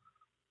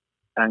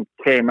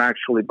came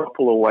actually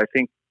Buffalo. I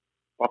think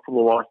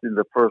Buffalo lost in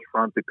the first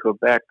round to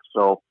Quebec.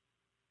 So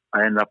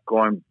I ended up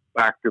going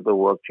back to the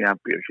World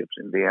Championships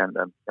in the end.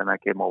 And then I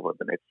came over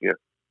the next year.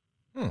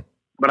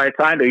 But I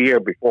signed a year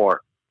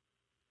before.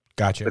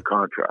 Gotcha. The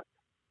contract.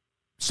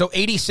 So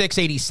 86,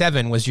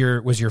 87 was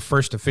your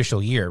first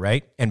official year,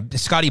 right? And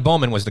Scotty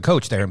Bowman was the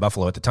coach there in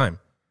Buffalo at the time.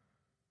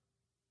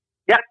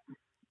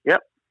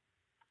 Yep.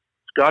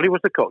 Scotty was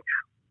the coach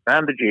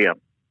and the GM.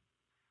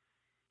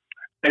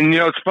 And,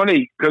 it's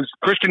funny because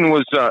Christian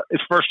was,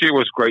 his first year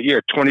was a great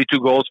year, 22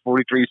 goals,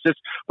 43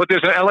 assists, but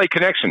there's an LA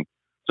connection.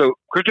 So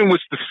Christian was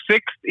the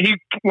sixth. He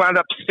wound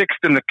up sixth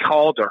in the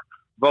Calder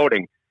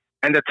voting.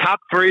 And the top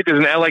three,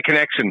 there's an LA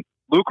connection.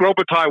 Luc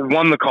Robitaille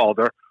won the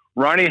Calder.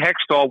 Ronnie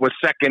Hextall was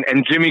second,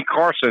 and Jimmy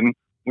Carson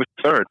was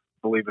third,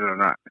 believe it or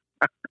not.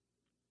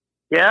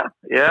 Yeah,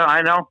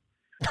 I know.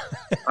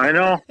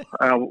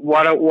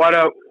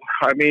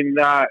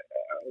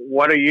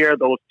 What a year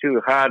those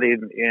two had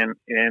in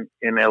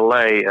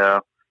LA.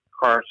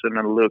 Carson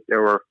and Luke, they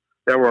were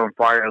on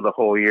fire the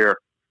whole year.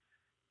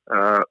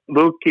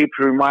 Luke keeps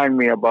reminding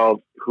me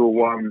about who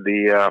won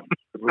the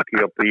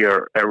Rookie of the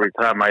Year every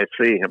time I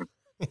see him.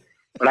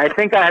 But I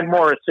think I had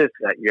more assists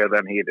that year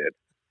than he did.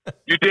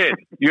 You did.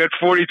 You had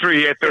 43.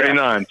 He had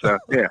 39. So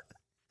yeah.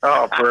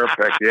 Oh,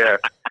 perfect. Yeah,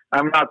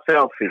 I'm not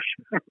selfish.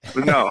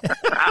 No.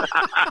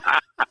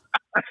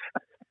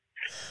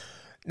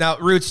 Now,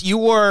 Roots, you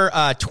were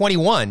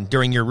 21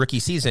 during your rookie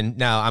season.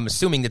 Now, I'm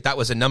assuming that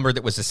was a number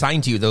that was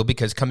assigned to you, though,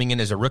 because coming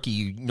in as a rookie,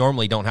 you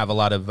normally don't have a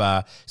lot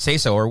of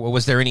say-so. Or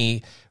was there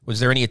any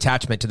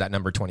attachment to that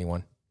number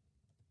 21?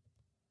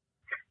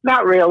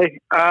 Not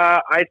really.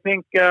 I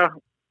think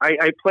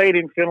I played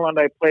in Finland.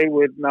 I played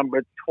with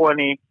number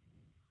 20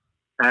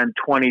 and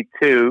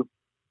 22.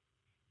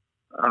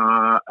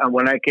 And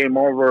when I came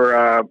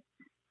over,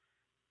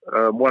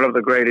 one of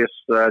the greatest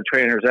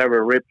trainers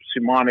ever, Rip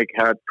Simonik,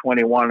 had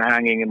 21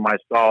 hanging in my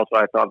stall. So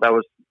I thought that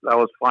was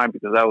fine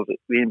because that was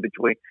in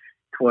between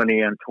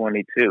 20 and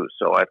 22.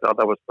 So I thought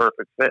that was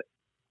perfect fit.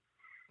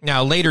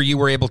 Now later you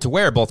were able to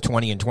wear both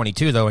 20 and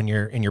 22 though in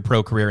your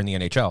pro career in the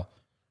NHL.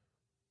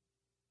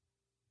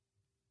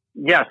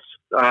 Yes.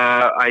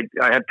 I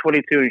had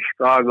 22 in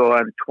Chicago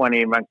and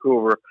 20 in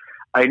Vancouver.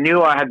 I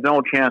knew I had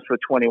no chance for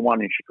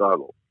 21 in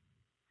Chicago.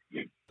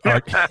 Yeah,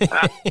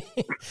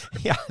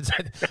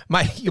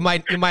 you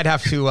might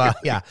have to.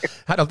 Yeah,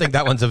 I don't think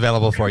that one's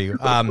available for you.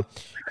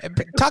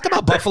 Talk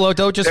about Buffalo,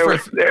 though, just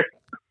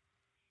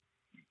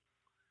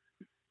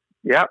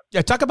Yeah.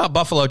 Talk about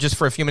Buffalo just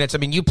for a few minutes. I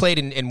mean, you played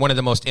in one of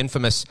the most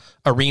infamous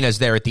arenas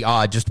there at the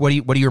Odd. Just what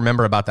do you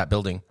remember about that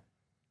building?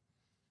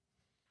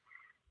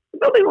 The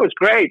building was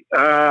great.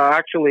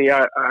 Actually,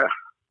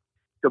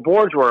 the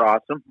boards were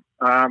awesome.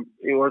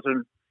 It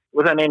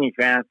wasn't any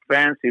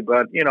fancy,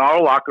 but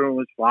our locker room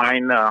was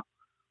fine. I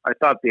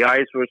thought the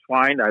ice was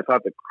fine. I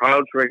thought the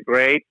crowds were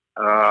great.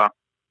 I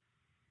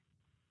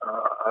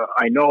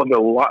know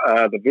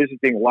the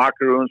visiting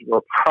locker rooms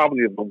were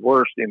probably the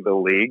worst in the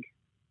league.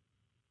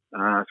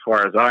 As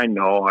far as I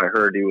know, I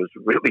heard it was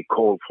really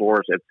cold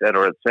floors, et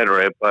cetera, et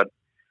cetera. But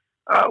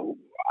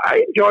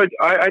I enjoyed.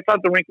 I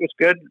thought the rink was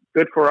good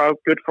for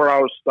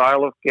our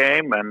style of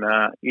game, and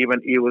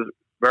even it was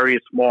very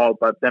small.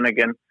 But then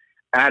again,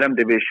 Adam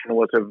Division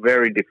was a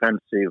very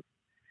defensive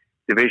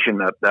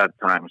division at that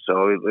time,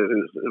 so it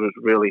was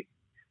really,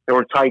 there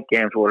were tight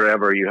games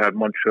wherever. You had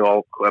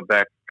Montreal,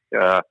 Quebec,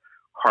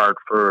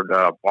 Hartford,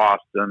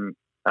 Boston,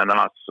 and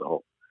us.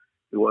 So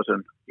it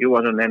wasn't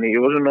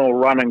no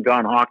run and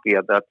gun hockey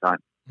at that time.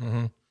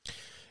 Mm-hmm.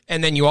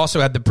 And then you also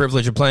had the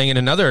privilege of playing in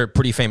another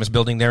pretty famous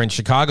building there in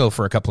Chicago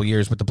for a couple of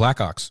years with the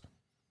Blackhawks.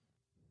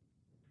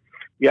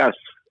 Yes,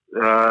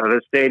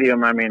 the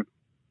stadium. I mean,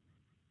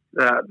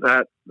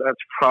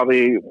 that's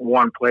probably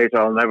one place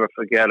I'll never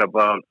forget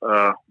about.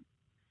 The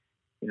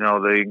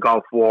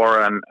Gulf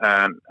War and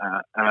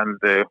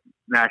the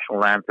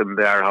national anthem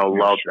there. How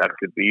loud that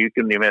could be. You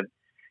could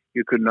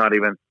not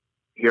even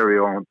hear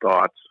your own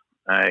thoughts.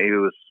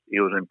 It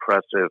was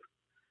impressive,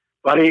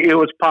 but it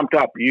was pumped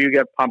up. You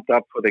get pumped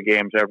up for the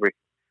games every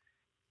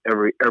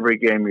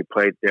game you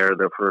played there.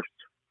 The first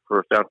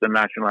after the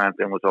national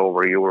anthem was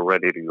over, you were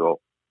ready to go.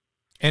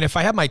 And if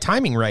I have my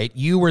timing right,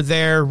 you were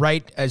there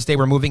right as they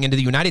were moving into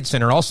the United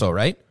Center also,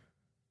 right?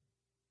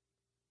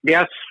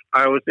 Yes,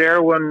 I was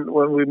there when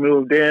we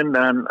moved in,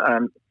 and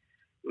it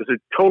was a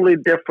totally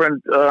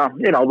different,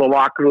 the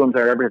locker rooms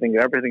and everything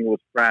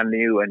was brand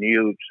new and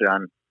huge,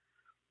 and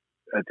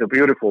it's a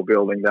beautiful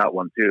building, that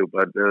one too.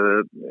 But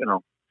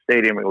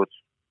stadium, it was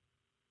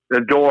the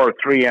door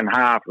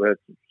 3.5. There's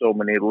so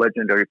many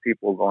legendary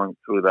people going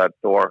through that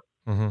door.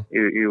 Mm-hmm.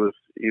 It was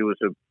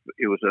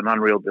an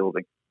unreal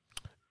building.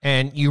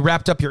 And you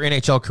wrapped up your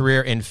NHL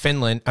career in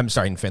Vancouver.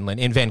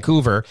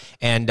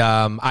 And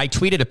I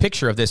tweeted a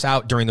picture of this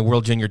out during the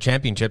World Junior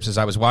Championships as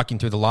I was walking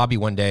through the lobby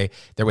one day.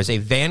 There was a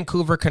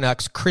Vancouver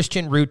Canucks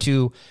Christian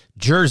Ruutu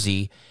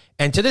jersey.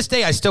 And to this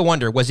day, I still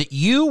wonder, was it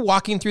you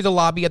walking through the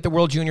lobby at the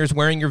World Juniors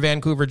wearing your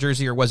Vancouver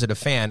jersey, or was it a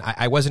fan?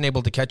 I wasn't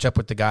able to catch up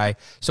with the guy.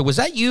 So was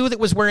that you that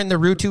was wearing the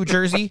Ruutu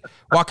jersey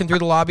walking through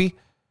the lobby?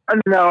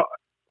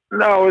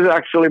 No, it was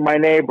actually my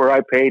neighbor.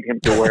 I paid him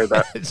to wear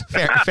that.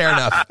 Fair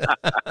enough.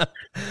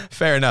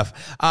 Fair enough.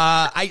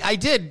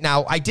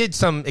 I did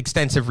some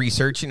extensive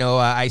research.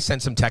 I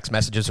sent some text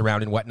messages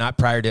around and whatnot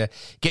prior to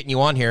getting you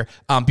on here.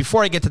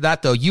 Before I get to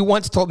that, though, you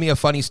once told me a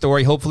funny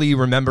story. Hopefully you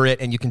remember it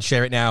and you can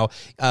share it now.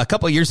 A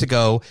couple of years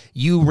ago,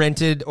 you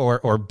rented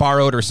or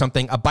borrowed or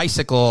something, a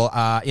bicycle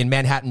in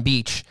Manhattan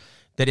Beach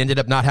that ended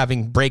up not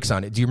having brakes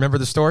on it. Do you remember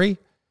the story?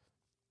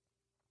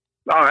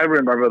 Oh, I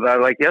remember that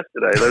like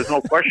yesterday. There's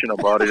no question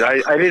about it.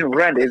 I didn't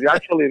rent it. It was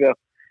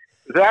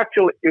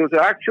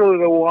actually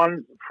the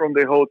one from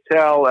the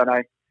hotel, and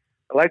I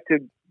like to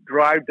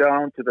drive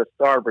down to the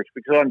Starbucks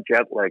because I'm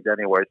jet lagged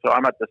anyway. So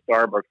I'm at the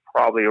Starbucks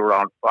probably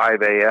around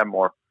 5 a.m.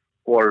 or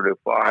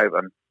 4:45,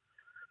 and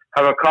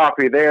have a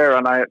coffee there.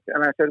 And I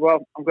said,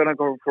 well, I'm going to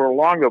go for a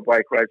longer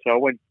bike ride. So I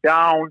went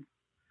down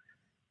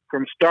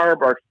from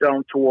Starbucks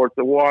down towards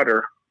the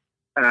water,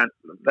 and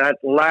that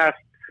last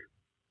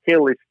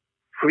hill is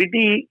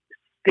pretty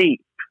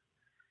steep,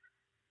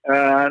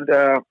 and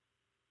as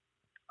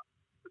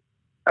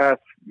a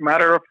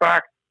matter of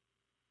fact,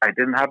 I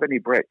didn't have any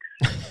brakes.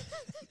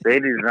 They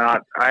did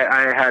not.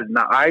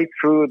 I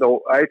threw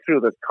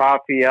the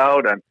coffee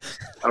out, and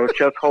I was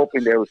just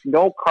hoping there was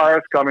no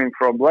cars coming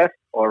from left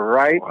or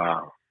right.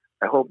 Wow.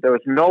 I hope there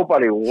was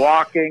nobody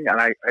walking,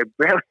 and I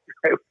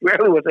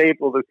barely was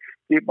able to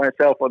keep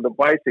myself on the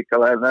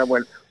bicycle, and I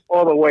went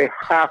all the way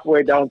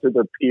halfway down to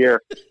the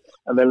pier.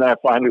 And then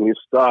we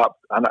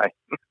stopped, and I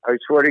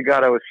swear to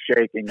God, I was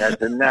shaking. I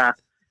said, nah,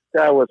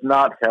 that was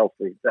not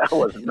healthy. That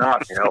was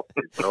not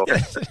healthy.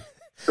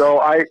 So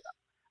I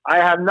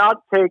have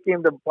not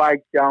taken the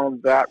bike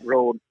down that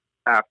road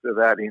after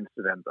that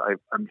incident.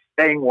 I'm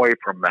staying away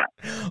from that.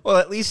 Well,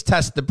 at least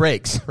test the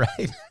brakes,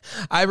 right?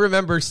 I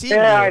remember seeing you.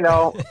 I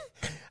know.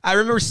 I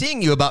remember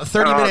seeing you about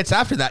 30 minutes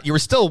after that. You were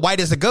still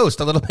white as a ghost,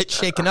 a little bit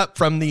shaken up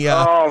from the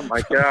oh,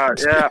 my God,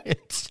 yeah.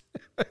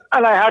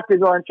 And I had to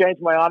go and change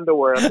my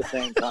underwear at the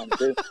same time,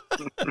 too.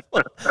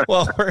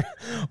 Well,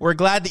 we're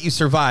glad that you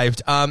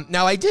survived.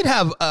 Now, I did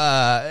have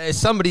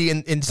somebody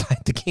inside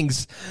the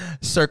Kings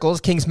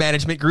circles, Kings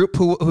management group,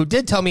 who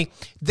did tell me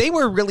they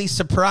were really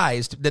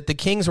surprised that the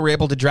Kings were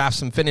able to draft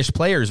some Finnish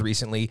players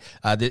recently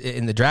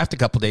in the draft a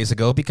couple days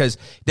ago, because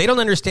they don't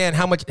understand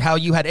how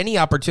you had any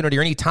opportunity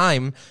or any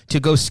time to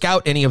go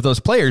scout any of those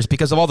players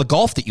because of all the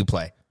golf that you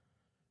play.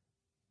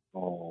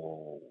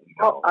 Oh,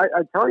 well, I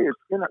tell you,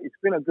 it's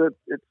been a good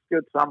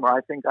summer.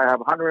 I think I have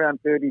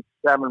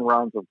 137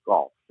 rounds of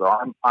golf, so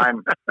I'm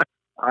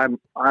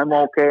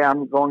okay.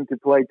 I'm going to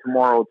play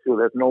tomorrow too.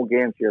 There's no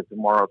games here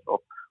tomorrow,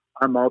 so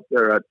I'm out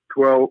there at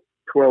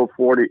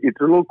 12:40. It's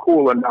a little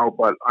cooler now,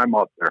 but I'm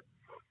out there.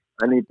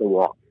 I need to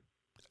walk.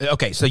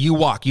 Okay, so you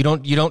walk. You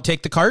don't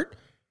take the cart?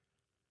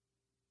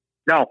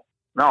 No,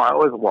 I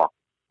always walk.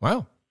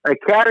 Wow. I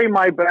carry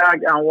my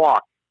bag and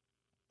walk.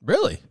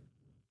 Really?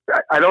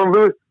 I don't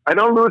lose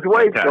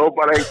weight though,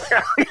 but I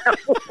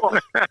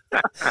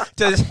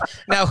carry.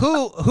 Now,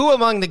 who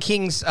among the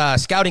Kings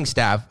scouting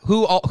staff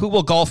who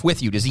will golf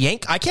with you? Does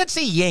Yank? I can't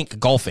see Yank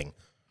golfing.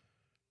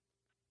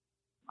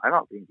 I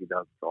don't think he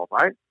does golf.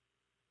 Have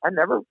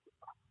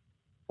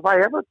I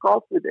ever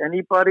golfed with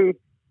anybody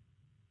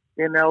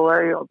in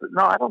LA?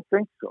 No, I don't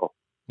think so.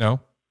 No,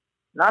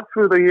 not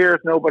through the years.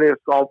 Nobody has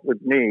golfed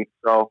with me.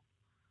 So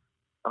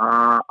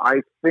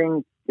I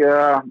think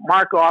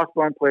Mark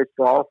Osborne plays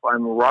golf.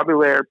 Robbie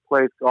Laird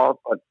plays golf,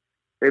 but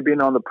they've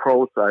been on the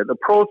pro side. The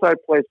pro side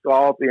plays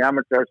golf. The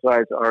amateur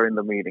sides are in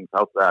the meetings.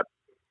 How's that?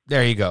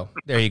 There you go.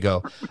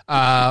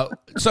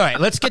 Sorry,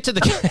 let's get to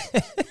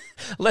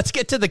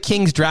the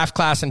Kings draft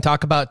class and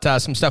talk about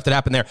some stuff that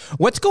happened there.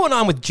 What's going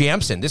on with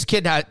Jamson? This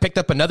kid picked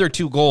up another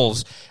 2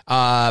 goals.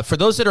 For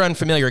those that are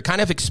unfamiliar,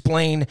 kind of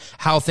explain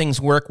how things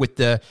work with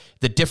the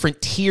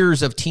different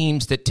tiers of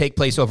teams that take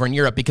place over in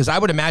Europe, because I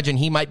would imagine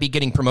he might be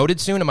getting promoted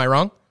soon. Am I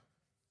wrong?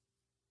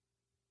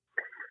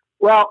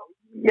 Well,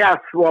 yes.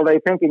 Well, they're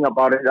thinking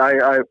about it.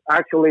 I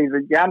actually,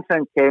 the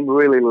Jamson came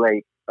really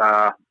late.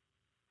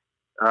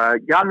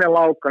 Janne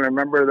Laukkanen,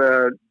 remember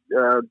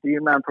the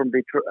D-man from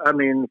Detroit? I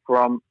mean,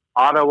 from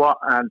Ottawa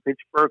and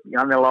Pittsburgh,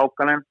 Janne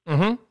Laukkanen.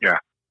 Mm-hmm. Yeah.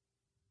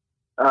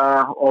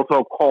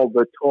 Also called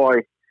the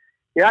Toy.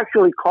 He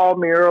actually called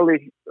me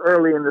early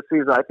in the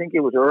season. I think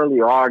it was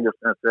early August,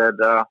 and said,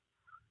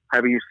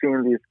 "Have you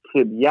seen this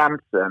kid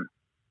Jamson?"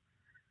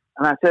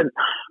 And I said,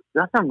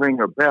 "Doesn't ring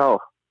a bell."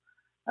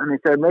 And he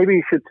said, "Maybe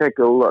you should take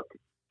a look,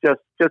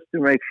 just to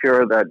make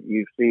sure that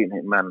you've seen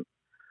him." And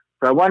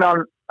so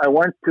I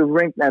went to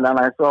RinkNet and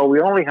I saw we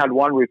only had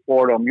one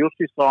report on him.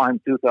 Jussi saw him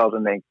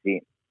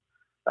 2018.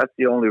 That's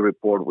the only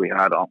report we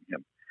had on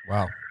him.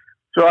 Wow.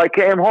 So I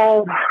came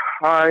home.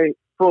 I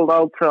pulled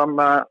out some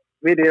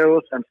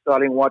videos and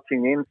started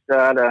watching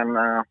Instat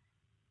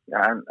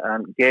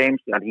and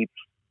games. And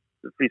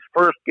his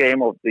first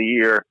game of the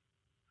year,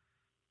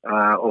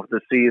 of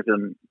the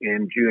season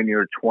in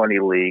Junior 20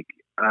 League.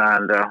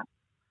 And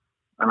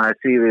I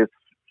see this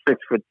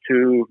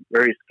 6'2",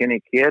 very skinny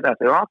kid. I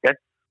said, okay.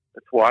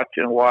 Let's watch,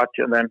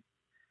 and then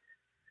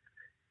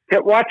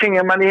kept watching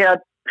him, and he had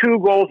 2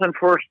 goals and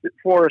 4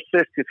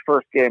 assists his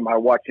first game I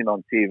watching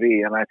on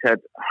TV. And I said,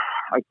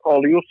 I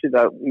called Jussi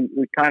that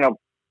we kind of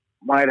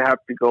might have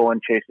to go and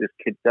chase this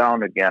kid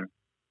down again,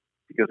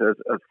 because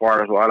as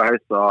far as what I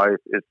saw,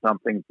 it's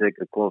something to take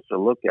a closer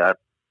look at.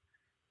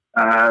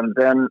 And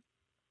then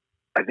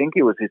I think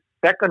it was his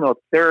second or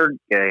third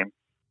game,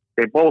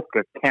 they both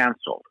got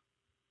canceled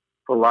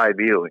for live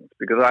viewings,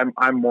 because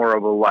I'm more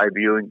of a live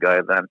viewing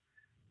guy than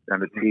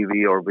a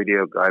TV or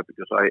video guy,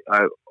 because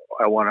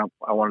I want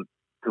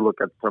to look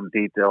at some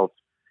details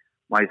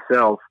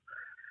myself.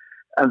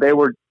 And they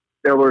were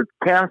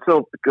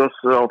canceled because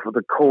of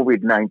the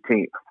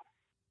COVID-19.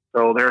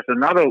 So there's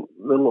another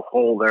little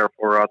hole there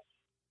for us.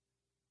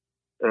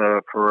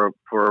 For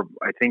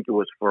I think it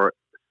was for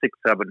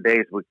 6-7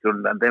 days we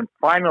couldn't, and then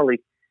finally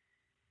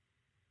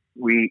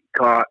we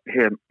caught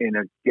him in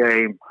a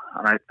game,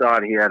 and I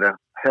thought he had a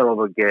hell of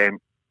a game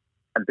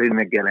and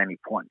didn't get any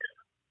points.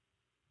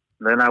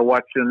 Then I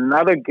watched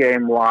another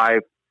game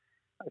live.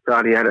 I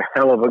thought he had a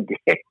hell of a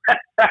game.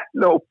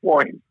 No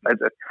points. I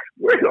said,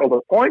 where's all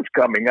the points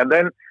coming? And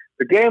then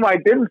the game I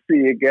didn't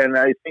see again,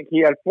 I think he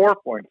had 4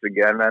 points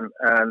again.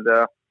 And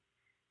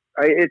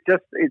it's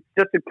just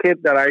a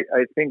kid that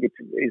I think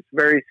it's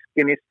very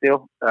skinny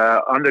still,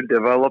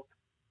 underdeveloped.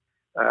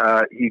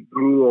 He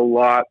grew a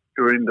lot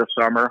during the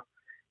summer.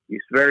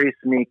 He's very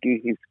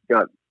sneaky. He's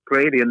got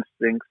great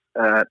instincts.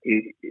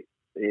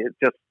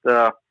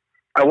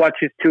 I watched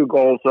his 2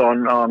 goals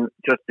on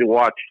just to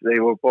watch. They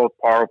were both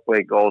power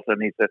play goals,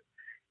 and he's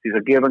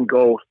a give and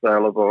go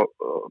style of a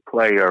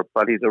player,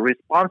 but he's a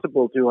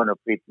responsible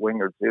 200-feet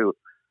winger too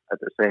at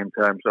the same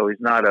time. So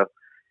he's not a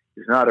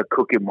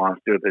cookie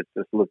monster that's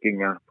just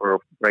looking for a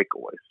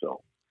breakaway.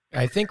 So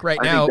I think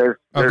now there's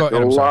a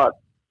lot.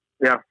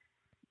 Yeah.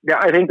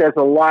 I think there's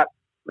a lot.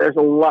 There's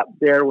a lot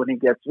there when he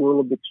gets a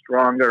little bit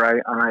stronger.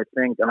 I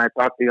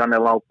talked to Janne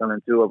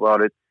Laukkanen too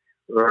about it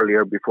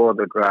earlier before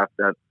the draft,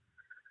 that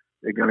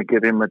they're going to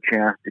give him a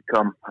chance to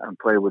come and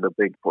play with the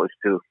big boys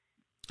too.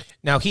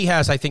 Now, he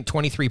has, I think,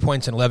 23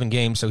 points in 11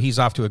 games, so he's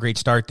off to a great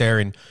start there.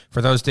 And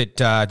for those that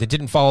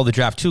didn't follow the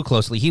draft too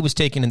closely, he was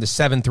taken in the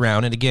 7th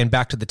round. And again,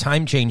 back to the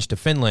time change to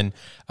Finland,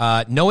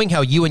 knowing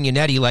how you and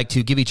Yannetti like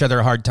to give each other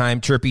a hard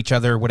time, chirp each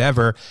other,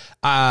 whatever,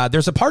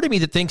 there's a part of me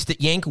that thinks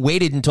that Yank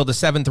waited until the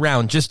 7th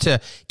round just to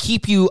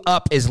keep you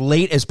up as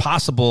late as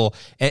possible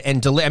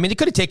and delay. I mean, they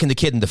could have taken the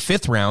kid in the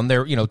 5th round.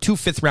 There, 2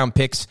 5th-round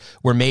picks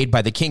were made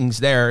by the Kings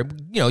there.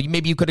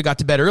 Maybe you could have got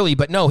to bed early,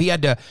 but no, he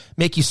had to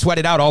make you sweat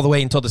it out all the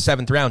way until the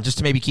 7th round just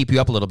to maybe keep you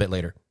up a little bit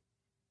later.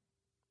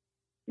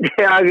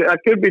 Yeah, that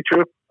could be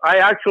true.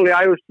 I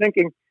was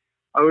thinking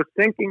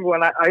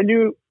when I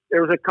knew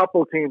there was a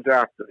couple teams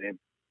after him,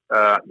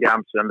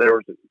 Jamsen. There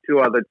was 2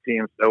 other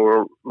teams that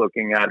were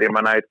looking at him,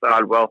 and I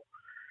thought, well,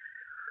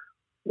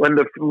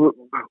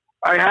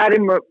 I had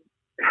him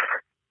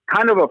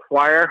kind of a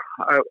flyer.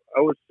 I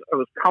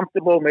was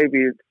comfortable,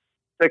 maybe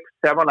 6,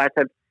 7. I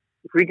said,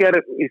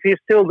 if he's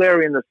still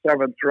there in the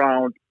 7th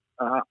round,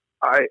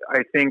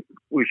 I think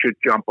we should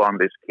jump on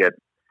this kid.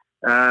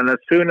 And as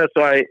soon as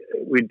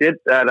we did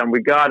that and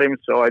we got him,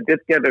 so I did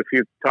get a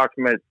few talk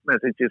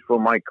messages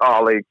from my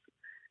colleagues,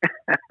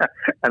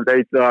 and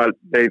they thought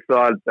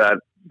that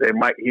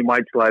he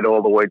might slide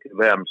all the way to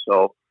them.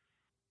 So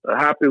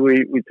happy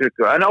we took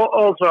her. And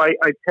also I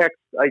text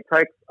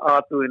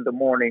Arthur in the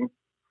morning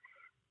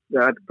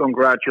that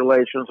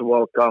congratulations,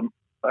 welcome.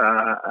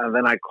 And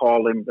then I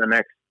called him the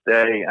next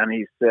day, and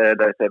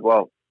I said,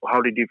 well, how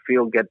did you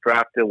feel get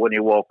drafted when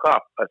you woke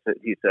up?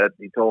 He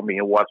told me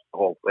he watched the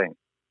whole thing.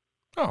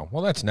 Oh,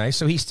 well, that's nice.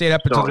 So he stayed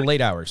up until the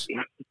late hours.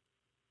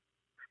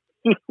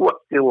 He was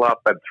still up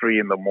at 3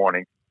 in the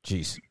morning.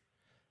 Jeez.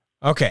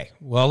 Okay.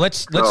 Well,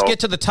 let's get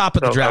to the top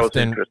of the draft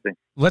then.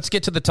 Let's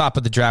get to the top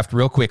of the draft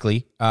real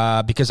quickly,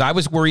 because I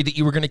was worried that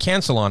you were going to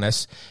cancel on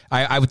us.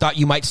 I thought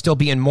you might still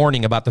be in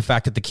mourning about the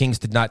fact that the Kings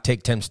did not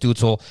take Tim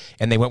Stützle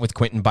and they went with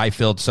Quinton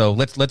Byfield. So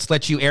let's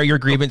let you air your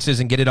grievances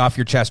and get it off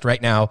your chest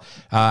right now.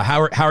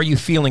 How are you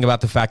feeling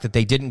about the fact that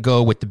they didn't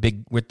go with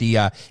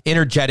the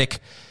energetic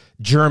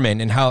German,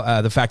 and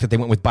how the fact that they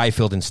went with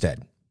Byfield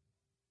instead?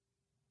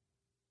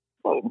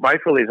 Well,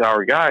 Byfield is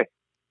our guy.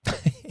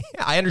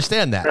 I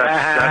understand that.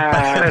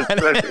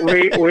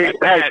 We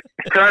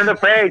turn the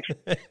page,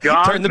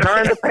 John. Turn the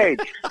page.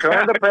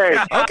 Turn the page.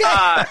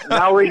 Okay.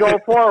 Now we go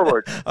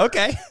forward.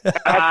 Okay.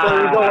 That's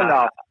where we go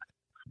now.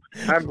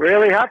 I'm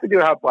really happy to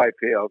have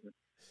Byfield.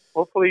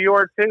 Hopefully you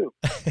are too.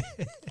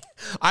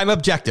 I'm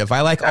objective. I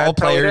like all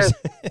players.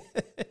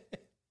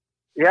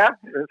 Yeah.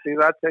 See,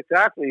 that's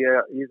exactly.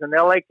 He's an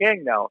LA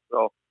King now,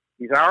 so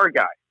he's our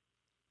guy.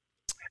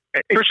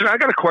 Hey, Christian, I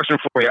got a question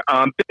for you.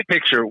 Big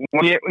picture.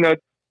 When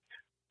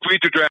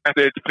Swedes are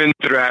drafted, Finns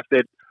are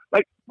drafted.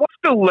 Like, what's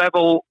the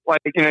level? Like,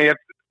 you have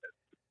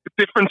the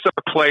difference of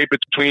play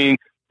between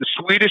the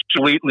Swedish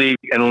Elite League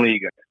and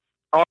Liga.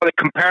 Are they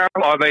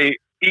comparable? Are they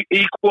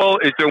equal?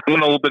 Is there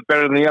one a little bit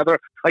better than the other?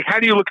 Like, how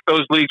do you look at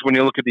those leagues when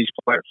you look at these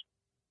players?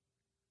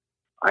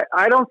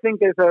 I don't think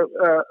there's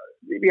a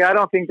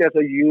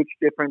huge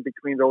difference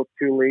between those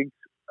 2 leagues.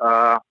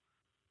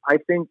 I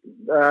think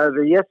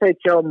the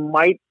SHL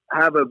might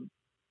have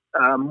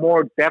a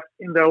more depth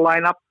in their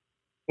lineup.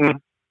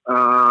 Mm.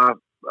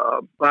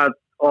 But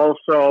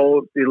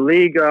also the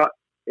Liga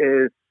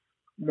is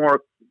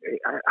more,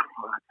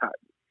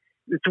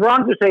 it's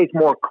wrong to say it's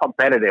more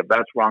competitive.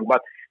 That's wrong.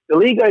 But the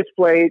Liga is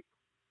played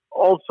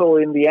also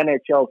in the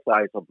NHL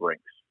size of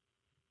rinks.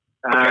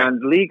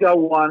 And Liga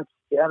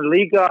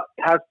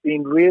has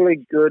been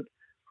really good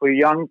for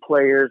young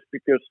players,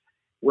 because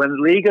when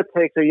Liga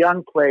takes a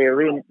young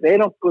player in, they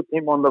don't put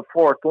him on the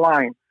 4th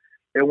line.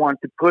 They want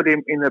to put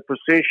him in a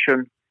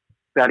position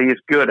that he's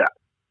good at.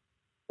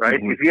 Right?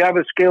 Mm-hmm. If you have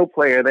a skilled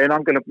player, they're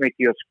not going to make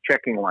you a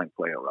checking line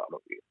player out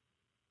of you.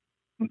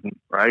 Mm-hmm.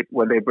 Right?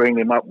 When they bring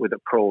him up with the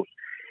pros.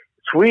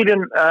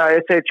 Sweden,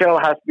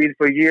 SHL has been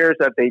for years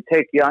that they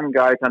take young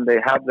guys and they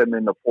have them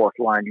in the 4th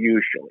line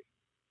usually.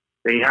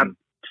 They have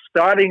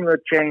starting to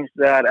change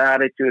that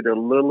attitude a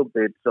little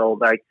bit, so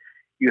like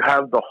you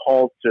have the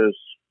Halters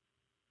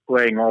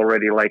playing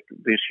already, like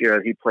this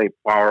year he played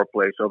power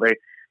play. So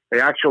they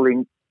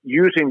actually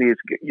using these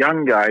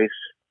young guys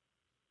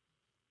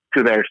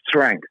to their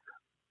strength,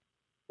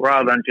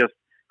 rather than just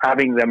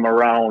having them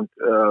around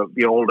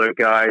the older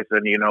guys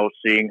and,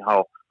 seeing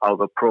how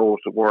the pros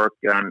work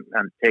and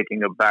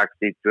taking a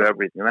backseat to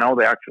everything. Now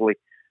they're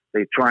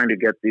trying to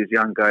get these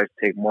young guys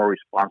to take more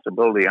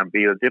responsibility and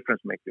be the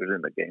difference makers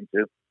in the game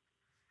too.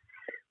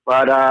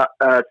 But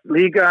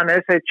Liga and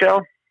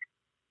SHL,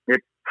 they're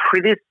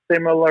pretty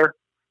similar,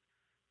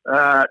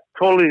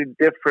 totally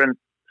different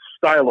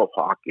style of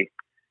hockey.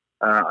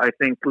 I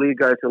think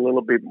Liga is a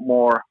little bit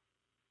more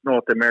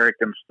North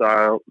American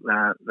style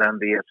than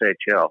the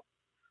SHL,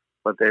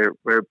 but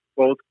we're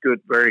both good,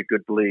 very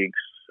good leagues,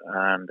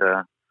 and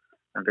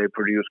they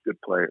produce good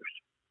players.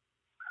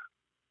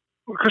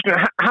 Well,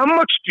 Christian, how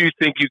much do you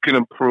think you can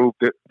improve?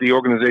 That the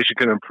organization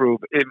can improve?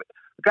 If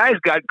the guy's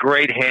got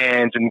great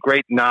hands and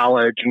great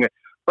knowledge,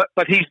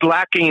 but he's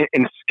lacking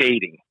in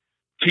skating.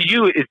 to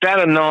you, is that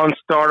a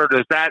non-starter?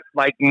 Does that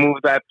like move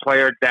that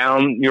player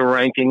down your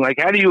ranking? Like,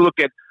 how do you look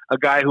at a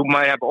guy who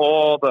might have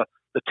all the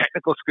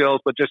technical skills,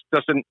 but just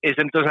doesn't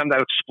have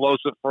that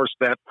explosive first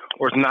step,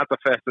 or is not the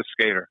fastest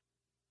skater?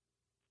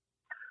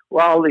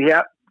 Well,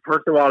 yeah.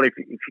 First of all, if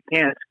you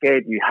can't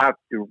skate, you have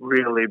to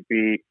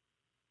really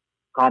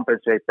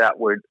compensate that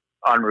with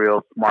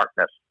unreal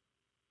smartness.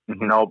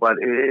 Mm-hmm. You know, but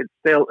it's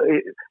still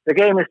the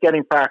game is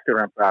getting faster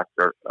and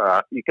faster.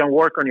 You can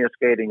work on your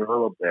skating a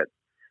little bit,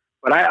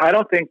 but I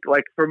don't think,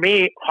 like, for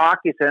me,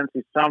 hockey sense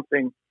is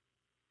something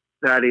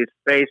that is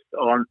based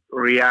on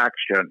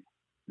reaction,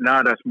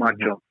 not as much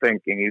on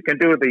thinking. You can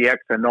do the X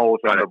and O's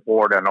on the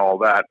board and all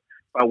that,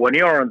 but when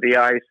you're on the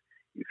ice,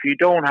 if you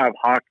don't have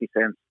hockey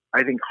sense,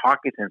 I think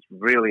hockey sense is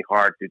really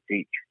hard to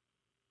teach.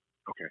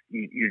 Okay,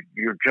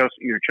 you're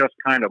just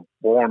kind of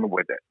born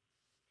with it.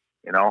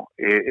 You know,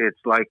 it's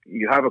like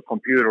you have a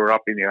computer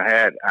up in your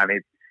head, and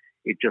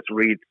it just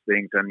reads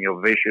things, and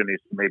your vision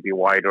is maybe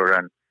wider,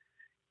 and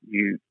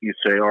you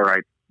say, all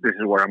right, this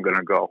is where I'm going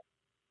to go.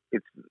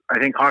 I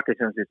think hockey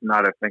sense is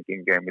not a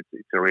thinking game;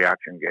 it's a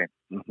reaction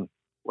game. Mm-hmm.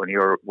 When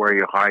you're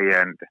high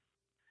end,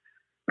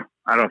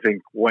 I don't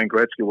think Wayne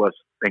Gretzky was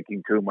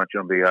thinking too much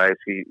on the ice.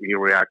 He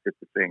reacted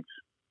to things.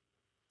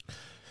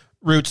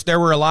 Roots, there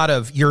were a lot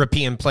of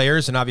European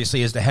players, and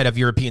obviously as the head of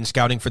European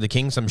scouting for the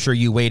Kings, I'm sure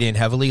you weighed in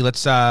heavily.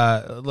 Let's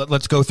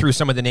go through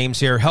some of the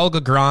names here.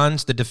 Helge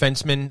Grans, the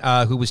defenseman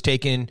who was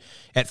taken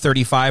at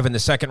 35 in the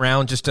second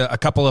round. Just a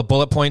couple of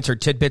bullet points or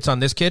tidbits on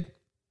this kid.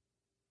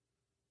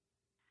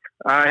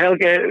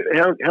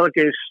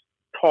 Helge's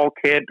tall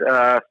kid,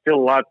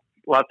 still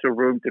lots of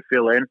room to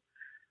fill in.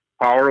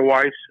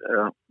 Power-wise,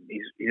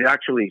 he's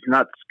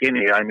not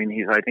skinny. I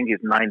mean, I think he's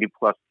 90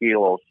 plus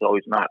kilos, so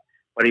he's not,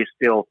 but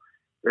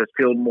there's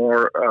still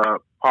more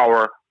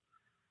power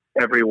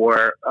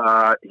everywhere.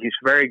 He's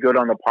very good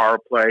on the power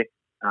play.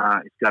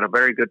 He's got a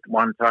very good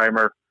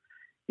one-timer.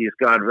 He's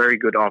got very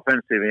good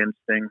offensive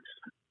instincts.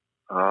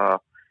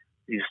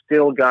 He's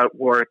still got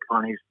work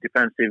on his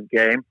defensive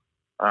game.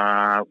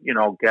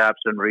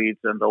 Gaps and reads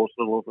and those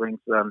little things.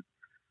 And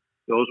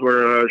those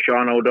were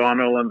Sean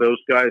O'Donnell and those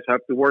guys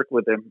have to work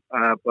with him.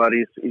 But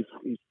he's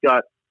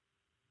got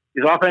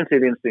his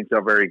offensive instincts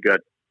are very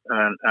good,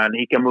 and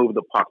he can move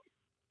the puck.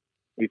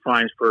 He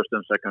finds first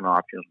and second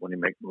options when he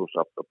moves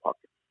up the puck.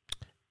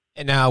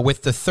 And now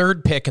with the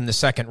third pick in the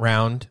second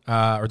round,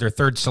 or their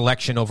third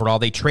selection overall,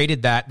 they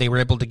traded that. They were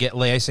able to get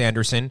Elias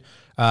Anderson.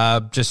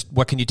 Just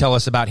what can you tell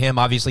us about him?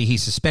 Obviously,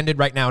 he's suspended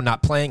right now,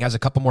 not playing, has a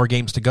couple more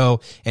games to go,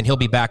 and he'll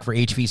be back for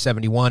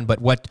HV71. But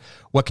what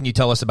can you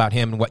tell us about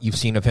him and what you've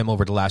seen of him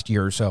over the last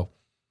year or so?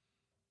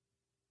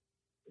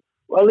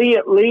 Well,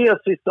 Elias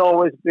has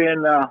always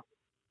been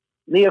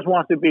Elias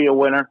wants to be a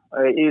winner.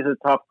 He's a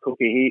tough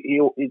cookie.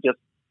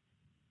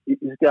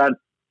 He's got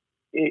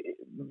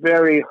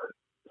very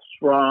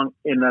strong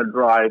inner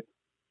drive,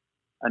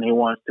 and he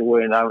wants to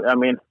win. I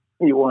mean,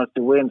 he wants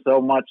to win so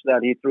much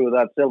that he threw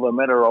that silver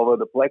medal over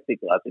the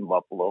plexiglass in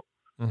Buffalo.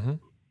 Mm-hmm.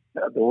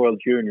 The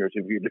World Juniors,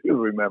 if you do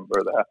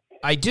remember that.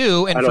 I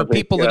do, and for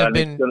people that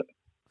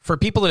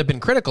have been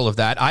critical of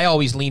that, I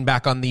always lean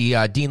back on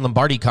the Dean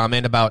Lombardi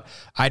comment about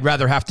I'd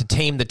rather have to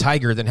tame the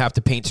tiger than have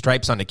to paint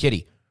stripes on a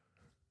kitty.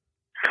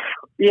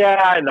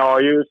 Yeah, I know.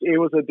 It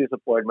was a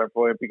disappointment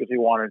for him because he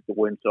wanted to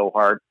win so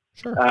hard.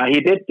 Sure. He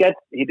did get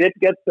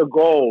the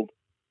gold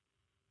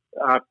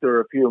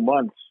after a few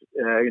months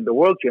in the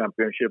World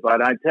Championship.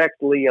 And I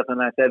texted Elias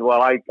and I said,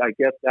 "Well, I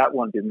guess that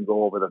one didn't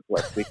go over the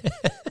flexi."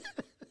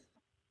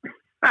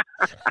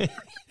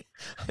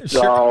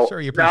 Sure,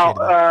 you appreciate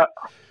that.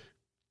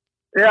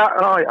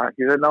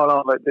 He said,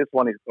 "No, this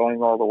one is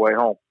going all the way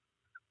home."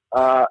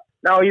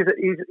 No, he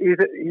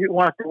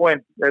wants to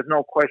win. There's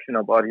no question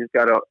about it. He's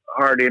got a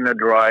hard inner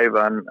drive,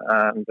 and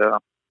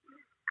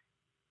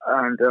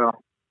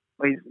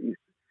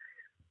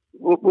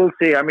we'll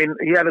see. I mean,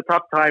 he had a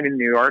tough time in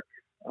New York.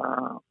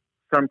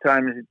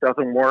 Sometimes it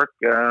doesn't work.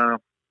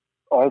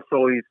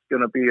 Also, he's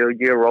going to be a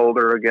year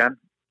older again,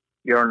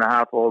 year and a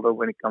half older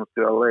when it comes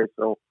to LA.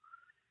 So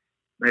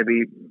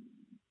maybe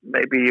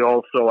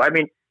also. I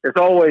mean, there's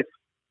always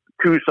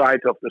two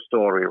sides of the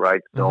story,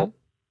 right? So. Mm-hmm.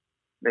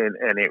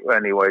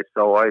 Anyway,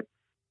 so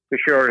for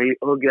sure he's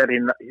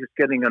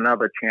getting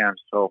another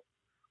chance. So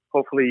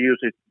hopefully use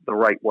it the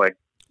right way.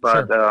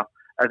 But sure.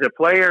 As a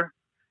player,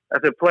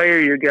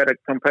 you get a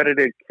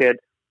competitive kid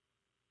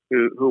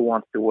who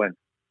wants to win.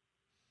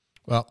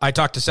 Well, I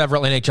talked to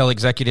several NHL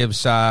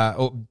executives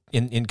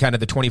in kind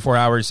of the 24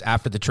 hours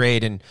after the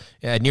trade, and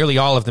nearly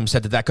all of them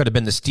said that could have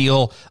been the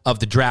steal of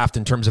the draft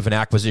in terms of an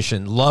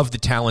acquisition. Love the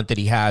talent that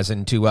he has,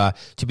 and to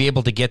be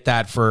able to get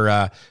that for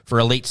a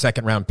late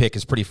second round pick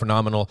is pretty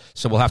phenomenal.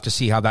 So we'll have to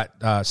see how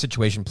that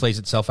situation plays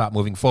itself out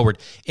moving forward.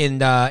 In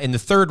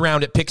the third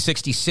round at pick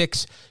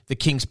 66, the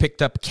Kings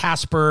picked up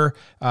Kasper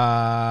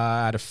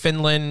out of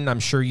Finland. I'm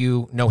sure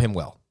you know him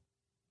well.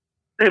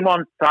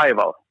 Simon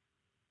Taival.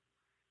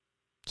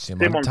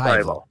 Simon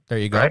Taival. There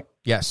you go. Right?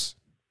 Yes.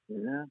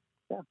 Yeah.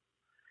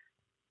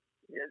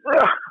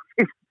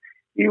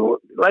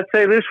 let's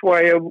say this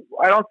way,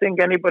 I don't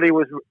think anybody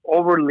was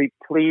overly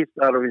pleased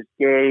out of his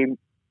game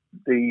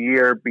the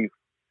year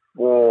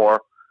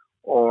before,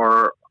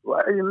 or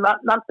not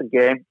the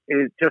game.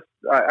 It just,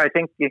 I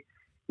think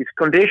his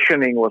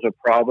conditioning was a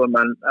problem,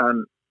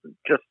 and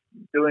just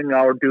doing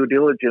our due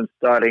diligence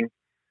starting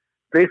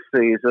this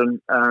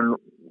season and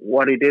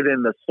what he did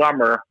in the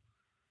summer.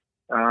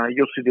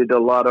 Jussi did a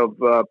lot of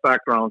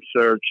background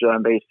search,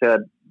 and they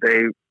said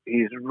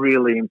he's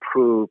really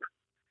improved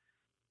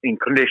in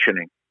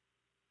conditioning,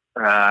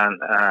 and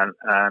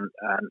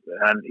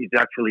it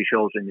actually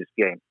shows in his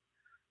game.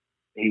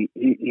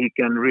 He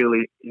can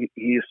really.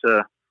 He's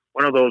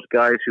one of those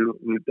guys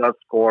who does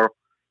score.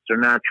 He's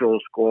a natural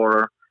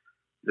scorer.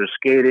 The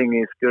skating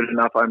is good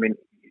enough. I mean,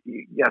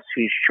 yes,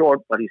 he's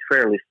short, but he's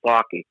fairly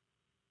stocky,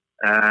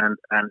 and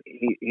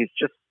he's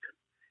just.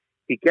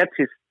 He gets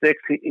his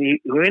sticks.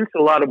 He wins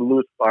a lot of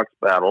loose box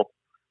battle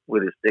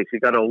with his sticks. He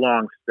got a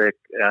long stick,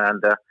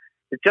 and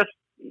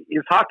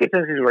his hockey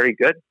sense is very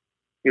good.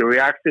 He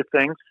reacts to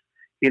things.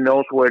 He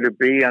knows where to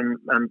be, and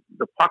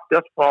the puck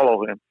does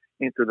follow him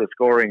into the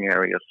scoring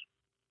areas.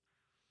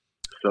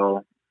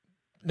 So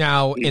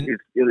now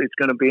it's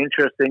going to be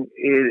interesting.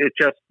 It's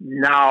just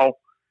now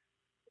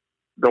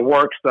the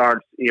work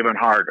starts even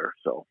harder.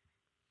 So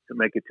to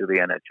make it to the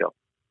NHL.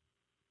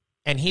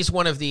 And he's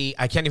one of the,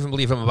 I can't even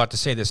believe I'm about to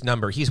say this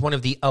number, he's one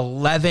of the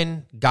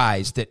 11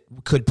 guys that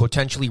could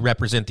potentially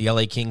represent the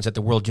LA Kings at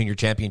the World Junior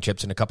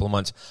Championships in a couple of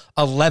months.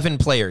 11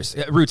 players.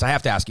 Roots, I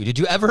have to ask you, did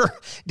you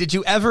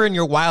ever in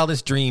your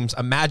wildest dreams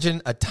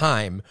imagine a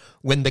time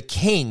when the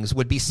Kings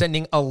would be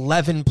sending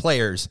 11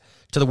 players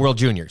to the World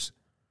Juniors?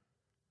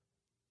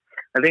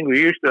 I think we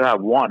used to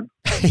have one.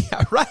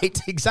 Yeah,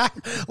 right.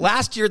 Exactly.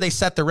 Last year they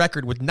set the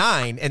record with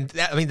 9, and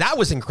that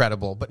was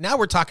incredible. But now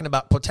we're talking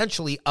about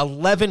potentially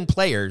 11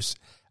 players,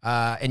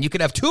 and you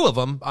could have 2 of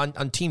them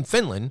on Team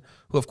Finland,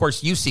 who of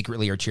course you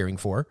secretly are cheering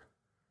for.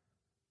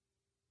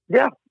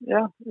 Yeah.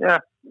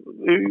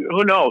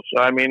 Who knows?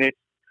 I mean,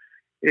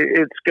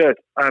 it's good.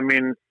 I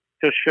mean,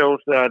 just shows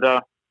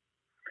that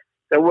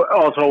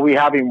also we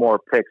having more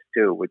picks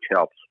too, which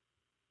helps.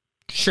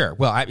 Sure.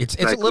 Well, it's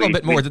like a little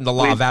bit more than the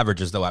law of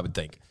averages, though, I would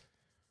think.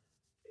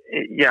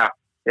 Yeah,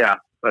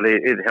 but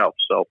it helps.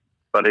 So,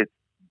 but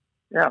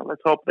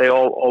let's hope they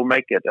all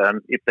make it.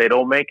 And if they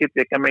don't make it,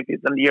 they can make it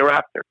the year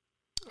after.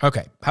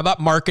 Okay. How about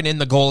Markkanen,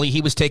 the goalie?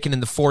 He was taken in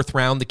the 4th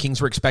round. The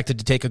Kings were expected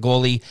to take a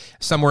goalie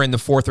somewhere in the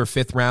 4th or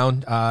 5th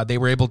round. They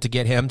were able to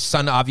get him.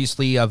 Son,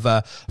 obviously, of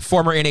a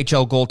former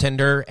NHL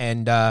goaltender,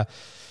 and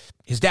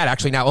his dad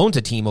actually now owns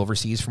a team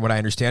overseas, from what I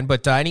understand.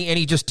 But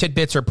any just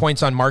tidbits or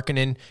points on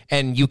Markkanen?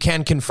 And you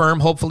can confirm,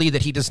 hopefully,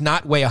 that he does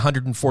not weigh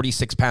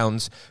 146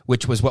 pounds,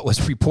 which was what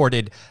was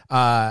reported.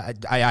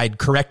 I'd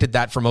corrected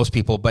that for most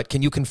people. But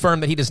can you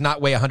confirm that he does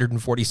not weigh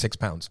 146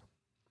 pounds?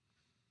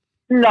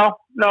 No,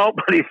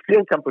 but he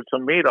still can put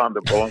some meat on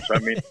the bones. I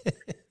mean,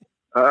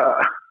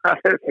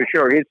 for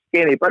sure, he's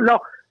skinny. But no,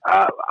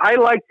 I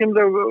liked him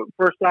the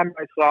first time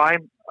I saw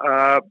him.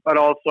 But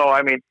also,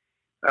 I mean,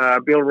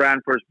 Bill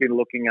Ranford's been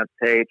looking at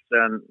tapes,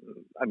 and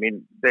I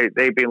mean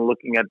they've been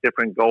looking at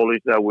different goalies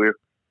that we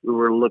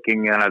were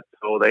looking at,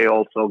 so they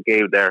also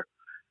gave their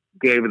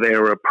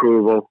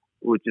approval,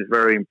 which is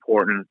very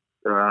important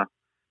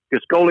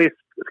because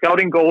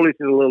scouting goalies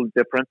is a little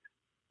different.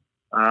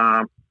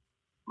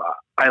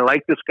 I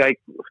like the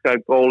scout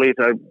goalies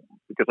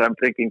because I'm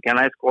thinking, can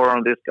I score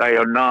on this guy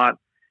or not?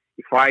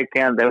 If I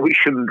can, then we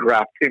shouldn't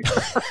draft him.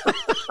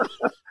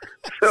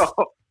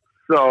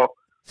 So.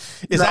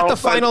 Is that the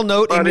final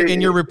note in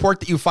your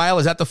report that you file?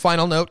 Is that the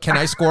final note? Can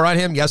I score on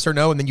him? Yes or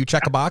no? And then you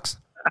check a box?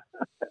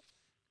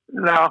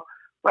 No,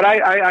 but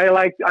I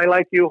like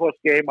Juho's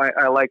game.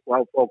 I like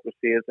how focused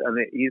he is, and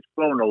he's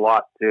grown a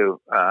lot too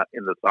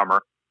in the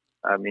summer.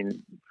 I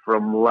mean,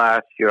 from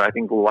last year, I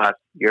think last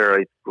year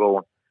he's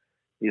grown.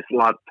 He's a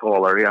lot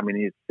taller. I mean,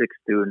 he's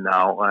 6'2"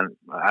 now, and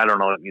I don't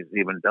know if he's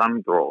even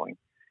done growing.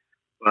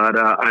 But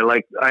I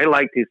like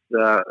his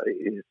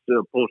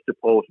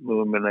post-to-post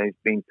movement. He's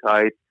being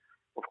tight.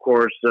 Of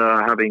course,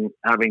 having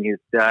his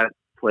dad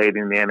played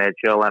in the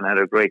NHL and had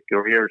a great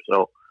career,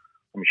 so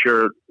I'm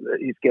sure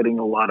he's getting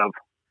a lot of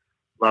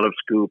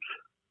scoops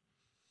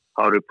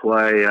how to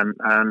play, and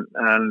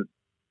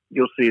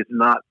you'll see it's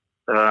not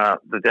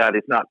the dad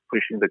is not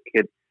pushing the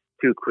kid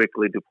too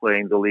quickly to play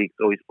in the league,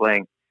 so he's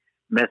playing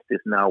Mestis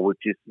now,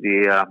 which is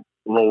the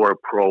lower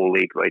pro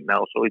league right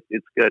now. So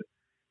it's good.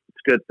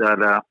 It's good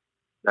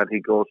that he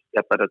goes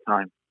step at a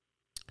time.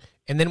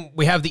 And then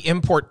we have the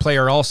import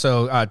player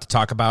also to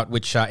talk about,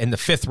 which in the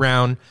 5th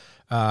round,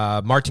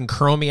 Martin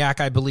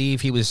Kromiak, I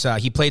believe he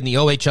played in the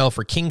OHL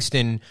for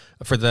Kingston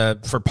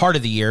for part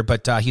of the year,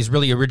 but he's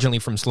really originally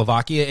from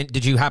Slovakia. And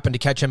did you happen to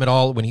catch him at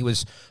all when he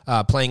was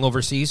playing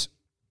overseas?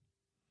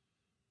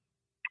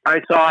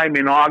 I saw him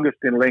in August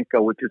in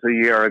Linka, which is a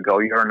year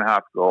and a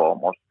half ago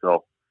almost.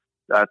 So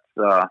that's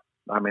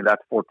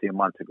 14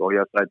 months ago.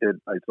 Yes, I did.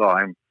 I saw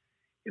him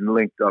in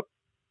Linka.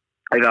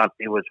 I thought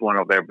he was one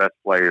of their best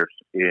players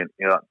in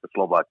the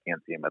Slovakian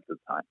team at the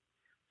time.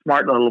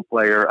 Smart little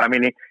player. I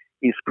mean,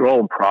 he's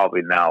grown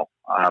probably now.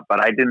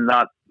 But I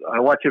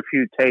watched a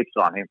few tapes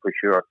on him for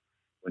sure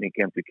when he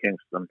came to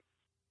Kingston.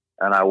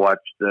 And I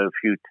watched a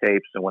few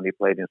tapes when he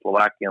played in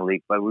Slovakian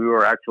League. But we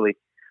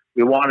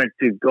wanted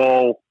to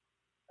go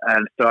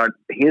and start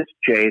his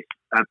chase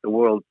at the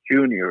World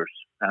Juniors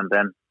and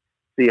then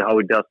see how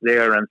he does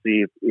there and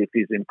see if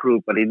he's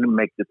improved. But he didn't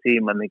make the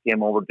team and he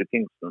came over to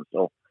Kingston.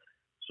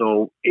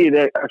 So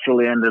it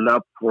actually ended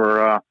up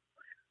for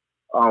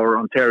our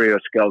Ontario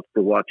scouts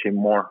to watch him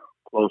more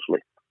closely.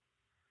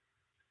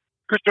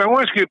 Christian, I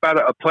want to ask you about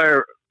a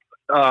player.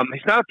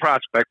 He's not a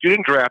prospect. You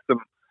didn't draft him,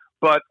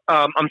 but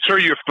I'm sure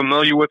you're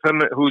familiar with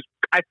him. Who's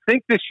I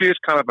think this year's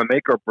kind of a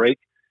make or break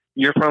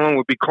year for him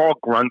would be Carl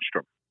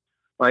Grundstrom.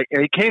 And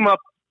he came up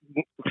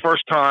the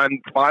first time,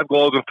 5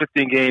 goals in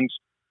 15 games.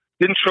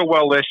 Didn't show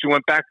well last year.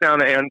 Went back down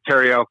to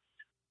Ontario.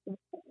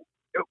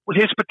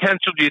 His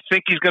potential. Do you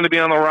think he's going to be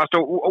on the roster?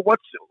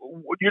 What's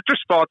your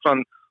just thoughts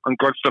on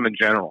Grundstrom in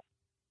general?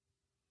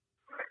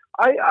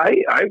 I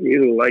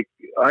really like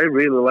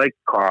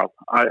Carl.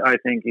 I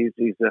think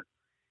he's a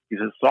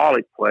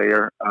solid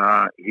player.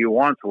 He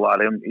wants a lot.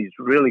 He's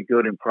really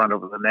good in front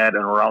of the net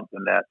and around the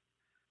net.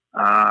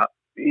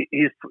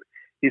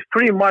 He's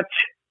pretty much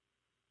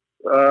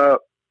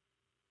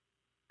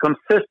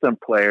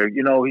consistent player.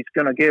 You know, he's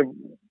going to give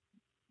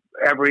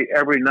every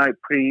night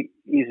pretty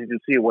easy to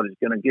see what he's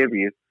going to give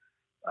you.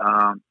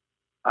 And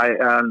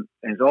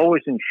he's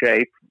always in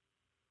shape.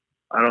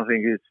 I don't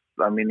think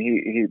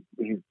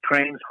he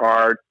trains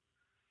hard.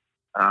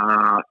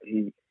 I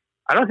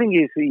don't think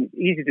he's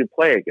easy to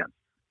play against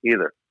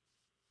either.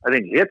 I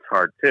think he hits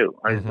hard too.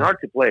 It's hard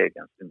to play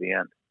against in the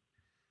end.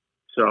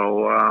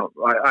 So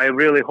I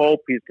really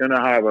hope he's going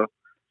to have a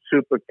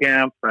super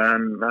camp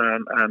and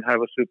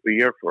have a super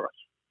year for us.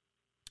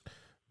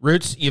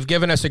 Roots, you've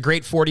given us a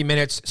great 40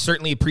 minutes.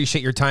 Certainly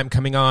appreciate your time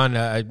coming on,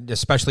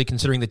 especially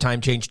considering the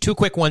time change. 2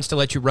 quick ones to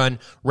let you run.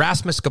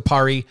 Rasmus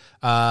Kupari,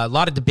 a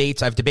lot of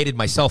debates. I've debated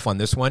myself on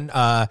this one.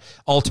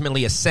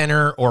 Ultimately a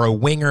center or a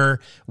winger.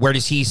 Where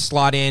does he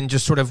slot in?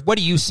 Just sort of, what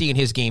do you see in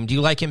his game? Do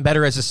you like him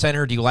better as a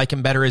center? Do you like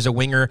him better as a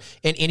winger?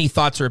 And any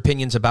thoughts or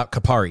opinions about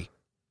Kupari?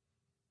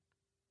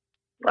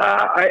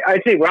 I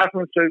think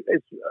Rasmus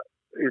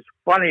is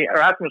funny.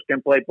 Rasmus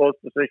can play both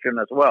positions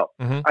as well.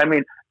 I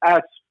mean,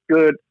 as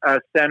good as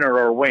center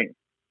or wing.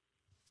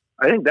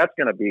 I think that's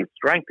going to be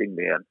strength in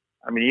the end.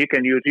 I mean, you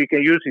can use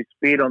his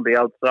speed on the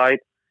outside.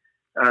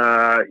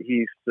 But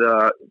he's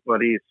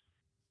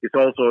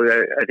also,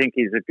 I think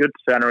he's a good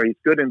center. He's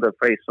good in the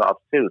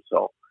face-offs too.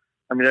 So,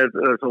 I mean,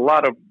 there's a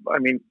lot of, I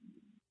mean,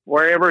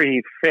 wherever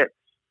he fits,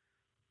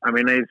 I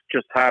mean, he's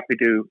just happy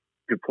to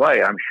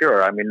play, I'm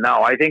sure. I mean,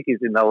 now I think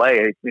he's in LA.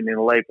 He's been in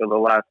LA for the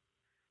last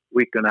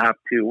week and a half,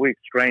 2 weeks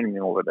training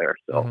over there.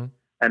 So,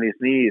 and his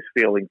knee is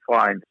feeling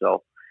fine.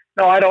 So,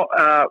 no, I don't,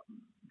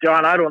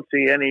 John, I don't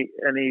see any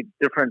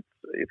difference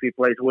if he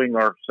plays wing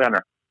or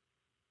center,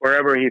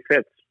 wherever he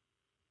fits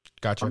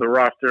on the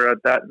roster at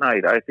that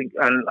night. I think,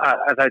 and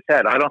as I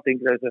said, I don't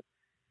think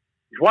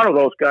he's one of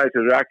those guys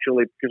who's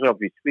actually, because of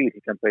his speed,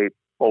 he can play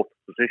both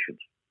positions.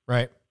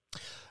 Right.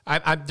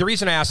 The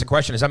reason I asked the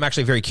question is I'm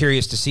actually very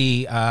curious to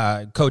see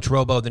Coach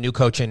Robo, the new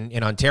coach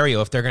in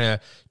Ontario, if they're going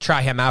to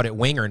try him out at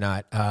wing or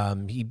not.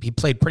 He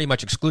played pretty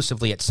much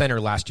exclusively at center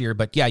last year,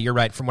 but yeah, you're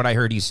right. From what I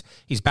heard, he's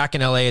back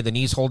in LA. The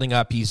knee's holding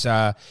up. He's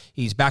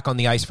back on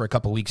the ice for a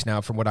couple weeks now,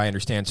 from what I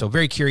understand. So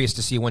very curious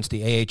to see once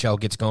the AHL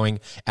gets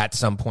going at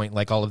some point,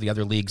 like all of the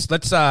other leagues.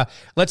 Let's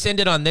end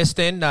it on this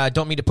then.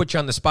 Don't mean to put you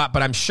on the spot,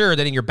 but I'm sure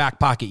that in your back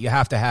pocket you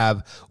have to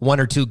have 1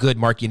 or 2 good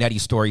Mark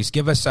Yannetti stories.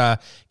 Give us a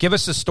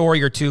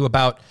story or two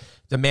about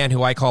the man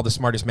who I call the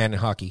smartest man in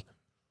hockey.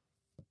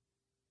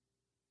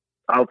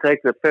 I'll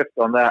take the 5th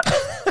on that.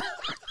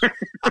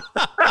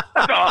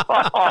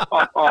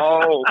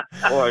 Oh,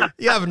 boy.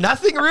 You have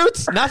nothing,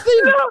 Roots? Nothing?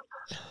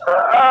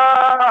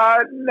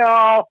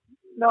 No.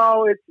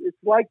 It's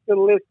like the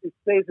list. It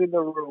stays in the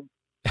room.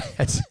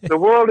 The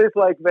world is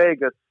like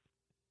Vegas.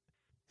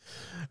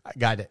 I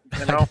got it.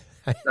 You know,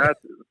 that's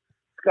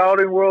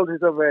scouting world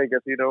is a Vegas.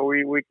 You know,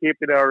 we keep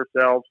it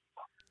ourselves.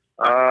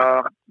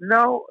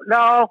 No.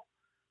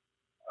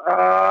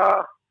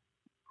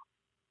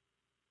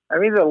 I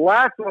mean, the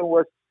last one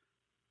was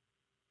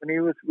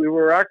when we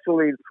were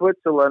actually in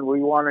Switzerland. We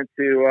wanted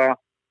to,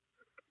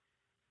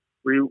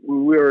 we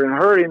were in a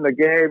hurry in the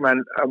game,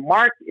 and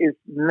Mark is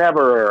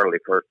never early,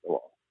 first of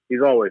all. He's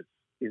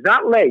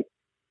not late.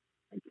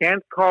 I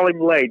can't call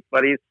him late,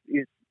 but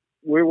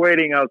we're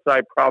waiting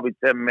outside probably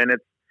 10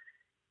 minutes,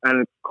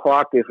 and the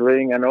clock is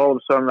ringing, and all of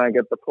a sudden I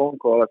get the phone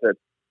call. I said,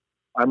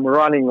 I'm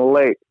running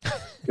late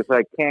because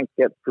I can't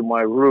get to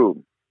my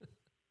room.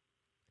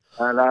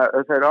 And I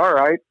said, all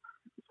right,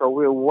 so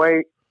we'll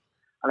wait.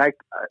 And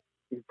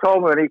he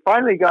told me when he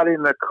finally got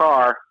in the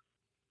car,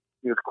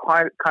 he was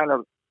kind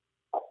of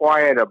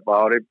quiet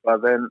about it.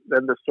 But then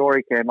the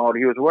story came out.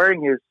 He was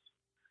wearing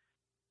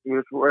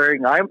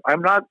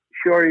I'm not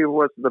sure it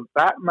was the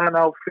Batman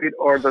outfit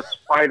or the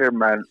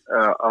Spider-Man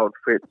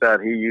outfit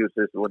that he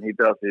uses when he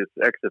does his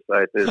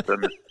exercises.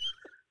 And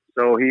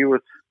so he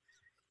was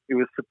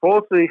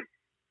supposedly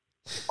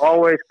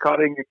always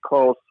cutting it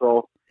close.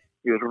 So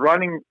he was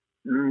running,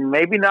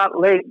 maybe not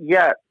late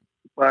yet,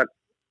 but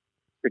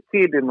the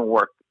key didn't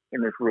work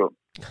in his room.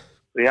 So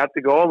he had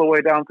to go all the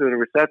way down to the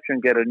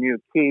reception, get a new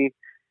key.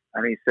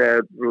 And he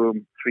said,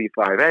 room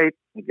 358.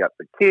 He got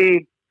the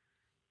key,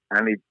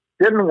 and he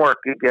didn't work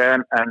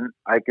again. And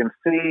I can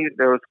see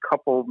there was a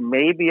couple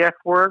maybe F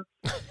words.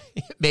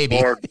 Maybe.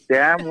 Or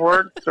damn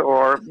words,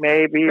 or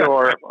maybe,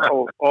 or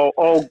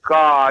oh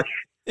gosh.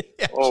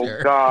 Yeah, oh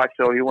sure. gosh.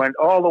 So he went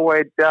all the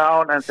way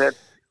down and said,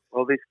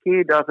 well, this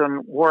key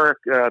doesn't work,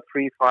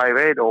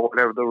 358 or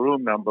whatever the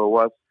room number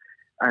was.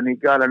 And he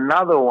got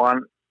another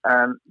one.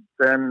 And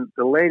then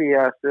the lady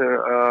asked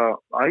her,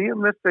 are you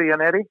Mr.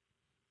 Yannetti?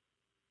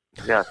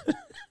 Yes.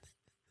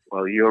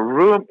 Well, your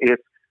room is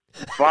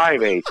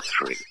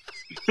 583.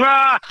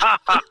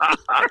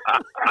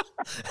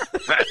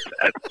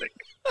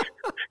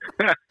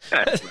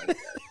 Fantastic.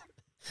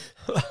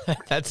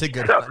 That's a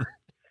good one.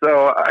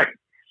 So I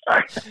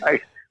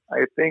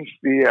think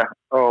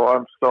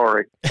I'm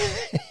sorry.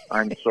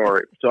 I'm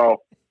sorry.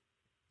 So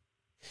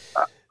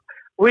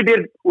we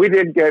did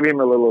give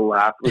him a little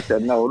laugh. We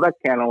said, no, that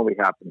can only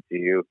happen to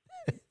you.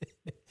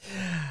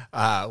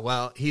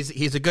 Well,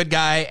 he's a good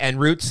guy, and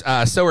Roots,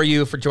 so are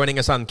you, for joining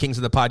us on Kings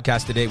of the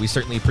Podcast today. We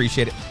certainly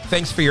appreciate it.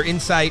 Thanks for your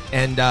insight,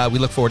 and we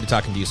look forward to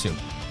talking to you soon.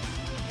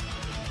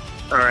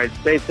 All right.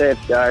 Stay safe,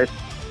 guys.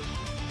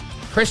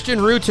 Christian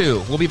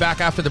Ruutu. We'll be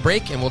back after the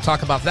break, and we'll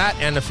talk about that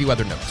and a few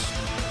other notes.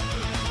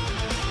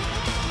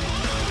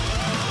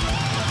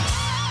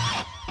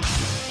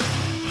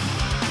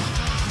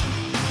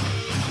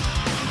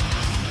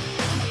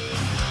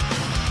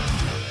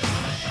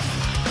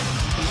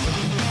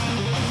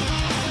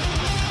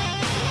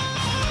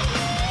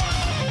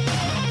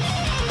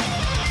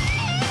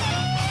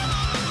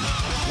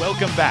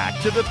 Welcome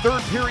back to the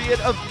third period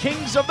of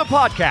Kings of the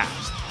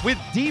Podcast with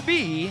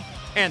DB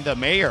and the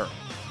Mayor.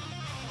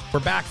 We're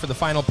back for the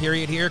final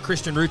period here.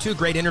 Christian Ruutu,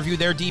 great interview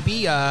there,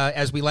 DB,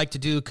 as we like to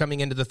do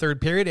coming into the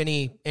third period.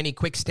 Any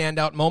quick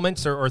standout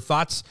moments or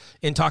thoughts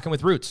in talking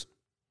with Roots?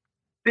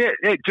 Yeah,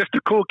 just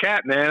a cool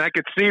cat, man. I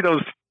could see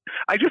those.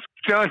 I just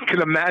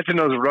can imagine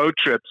those road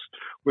trips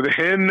with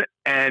him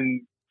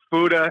and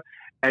Fuda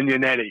and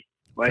Yannetti.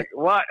 Like,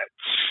 what?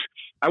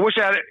 I wish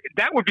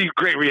that would be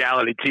great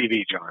reality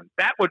TV, John.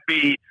 That would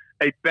be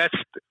a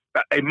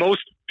most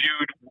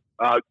viewed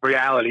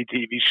reality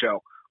TV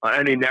show on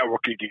any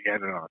network you can get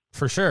it on.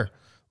 For sure.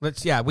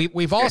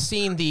 We've all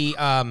seen the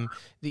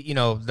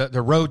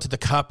road to the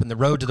Cup and the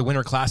road to the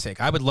Winter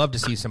Classic. I would love to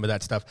see some of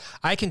that stuff.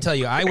 I can tell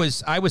you, I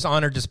was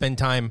honored to spend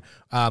time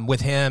with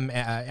him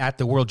at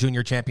the World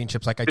Junior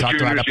Championships, like I talked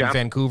about up in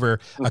Vancouver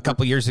a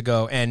couple years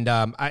ago. And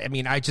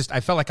I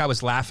felt like I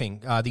was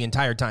laughing the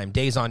entire time,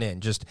 days on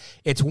end. Just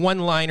it's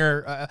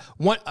one-liner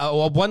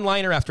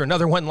after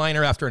another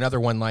one-liner after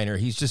another one-liner.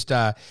 He's just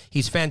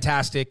he's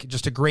fantastic,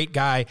 just a great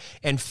guy,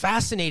 and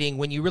fascinating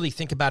when you really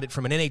think about it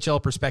from an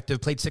NHL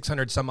perspective. Played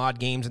 600 some odd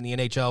games in the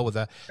NHL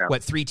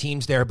with 3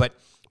 teams there, but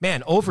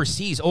man,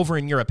 overseas, over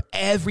in Europe,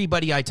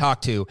 everybody I talk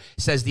to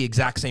says the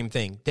exact same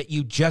thing, that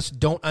you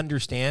just don't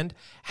understand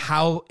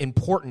how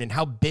important and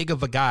how big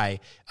of a guy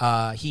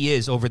he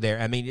is over there.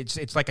 I mean,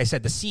 it's like I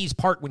said, the seas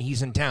part when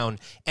he's in town.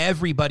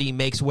 Everybody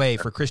makes way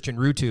for Christian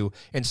Ruutu,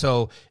 and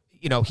so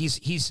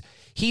he's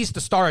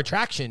the star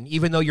attraction,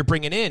 even though you're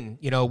bringing in,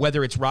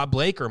 whether it's Rob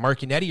Blake or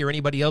Mark Yannetti or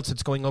anybody else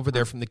that's going over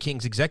there from the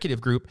Kings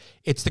executive group.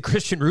 It's the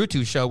Christian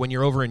Ruutu show when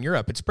you're over in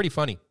Europe. It's pretty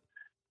funny.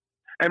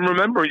 And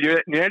remember,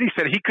 Yannetti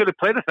said he could have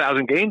played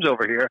 1,000 games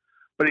over here,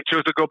 but he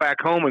chose to go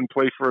back home and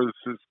play for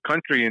his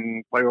country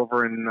and play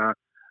over in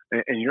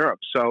Europe.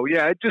 So,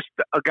 yeah, just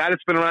a guy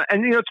that's been around.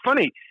 And, it's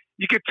funny.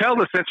 You could tell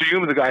the sense of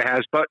humor the guy has,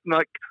 but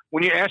like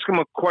when you ask him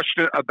a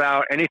question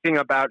about anything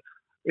about,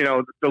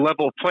 the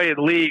level of play in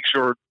leagues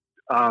or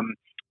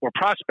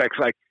prospects,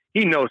 like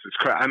he knows his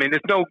crap. I mean,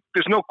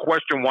 there's no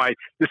question why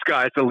this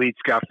guy is the lead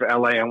scout for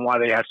LA and why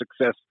they have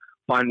success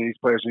finding these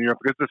players in Europe,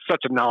 because it's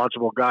such a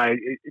knowledgeable guy.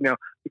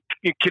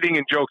 Kidding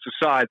and jokes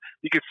aside,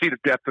 you can see the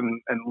depth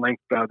and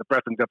length, the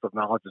breadth and depth of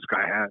knowledge this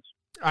guy has.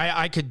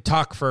 I could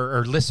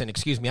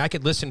I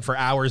could listen for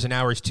hours and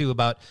hours too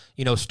about,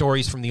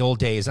 stories from the old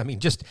days. I mean,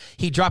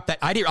 he dropped that.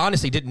 I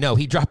honestly didn't know.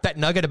 He dropped that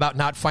nugget about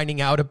not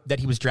finding out that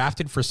he was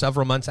drafted for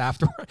several months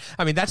afterward.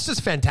 I mean, that's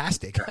just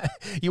fantastic.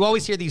 You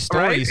always hear these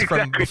stories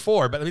from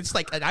before, but it's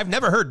like, I've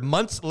never heard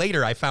months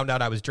later I found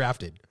out I was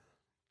drafted.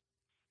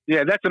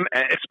 Yeah, that's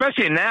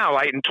especially now,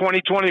 like in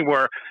 2020,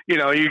 where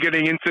you're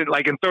getting instant,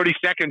 like in 30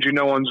 seconds,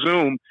 on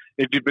Zoom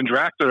if you've been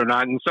drafted or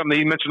not. And something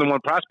he mentioned, the one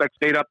prospect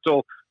stayed up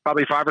till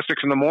probably 5 or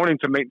 6 in the morning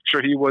to make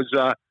sure he was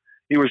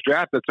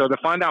drafted. So to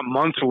find out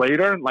months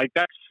later, like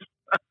that's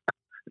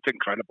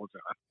incredible,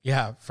 John.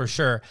 Yeah, for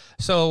sure.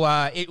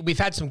 So we've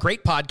had some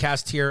great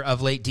podcasts here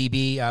of late,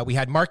 DB. We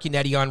had Mark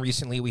Yannetti on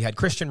recently. We had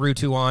Christian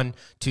Rutu on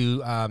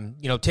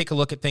to take a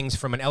look at things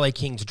from an LA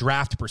Kings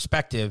draft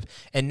perspective.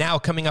 And now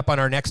coming up on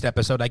our next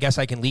episode, I guess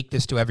I can leak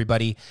this to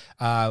everybody.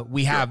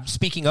 We have,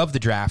 speaking of the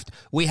draft,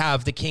 we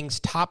have the Kings'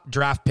 top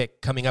draft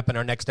pick coming up in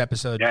our next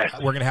episode. Yes.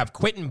 We're going to have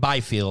Quinton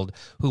Byfield,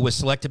 who was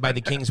selected by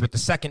the Kings with the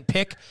second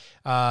pick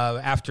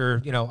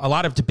after a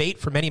lot of debate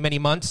for many, many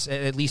months,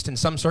 at least in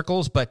some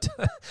circles, but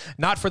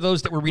not for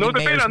those that were reading. No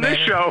debate Mayor's on this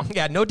show.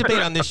 Yeah, no debate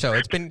on this show.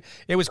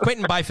 It was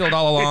Quinton Byfield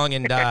all along,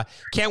 and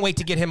can't wait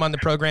to get him on the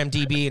program,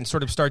 DB, and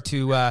sort of start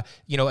to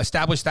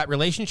establish that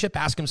relationship,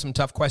 ask him some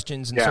tough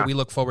questions, and so we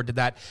look forward to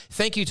that.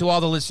 Thank you to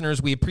all the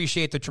listeners. We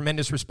appreciate the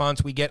tremendous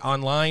response we get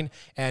online,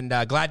 and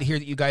glad to hear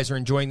that you guys are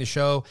enjoying the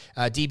show.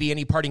 DB,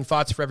 any parting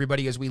thoughts for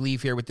everybody as we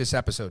leave here with this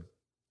episode?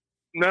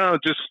 No,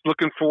 just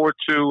looking forward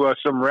to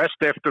some rest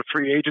after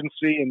free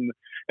agency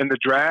and the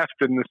draft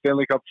and the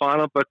Stanley Cup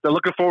final. But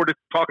looking forward to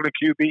talking to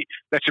QB.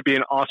 That should be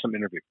an awesome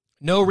interview.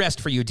 No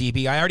rest for you,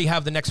 DB. I already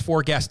have the next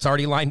 4 guests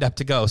already lined up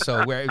to go.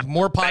 So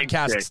more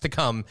podcasts to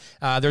come.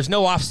 There's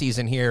no off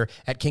season here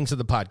at Kings of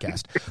the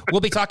Podcast.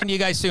 We'll be talking to you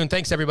guys soon.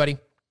 Thanks, everybody.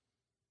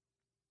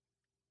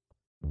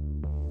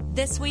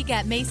 This week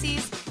at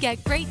Macy's,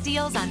 get great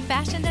deals on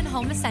fashion and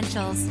home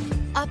essentials.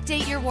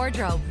 Update your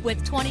wardrobe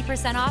with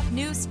 20% off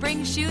new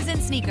spring shoes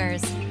and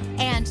sneakers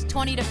and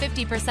 20 to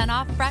 50%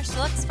 off fresh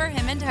looks for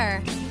him and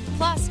her.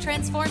 Plus,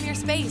 transform your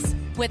space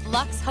with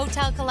Luxe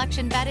Hotel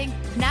Collection bedding,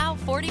 now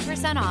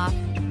 40% off.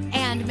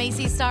 And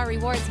Macy's Star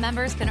Rewards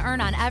members can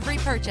earn on every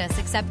purchase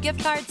except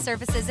gift cards,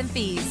 services, and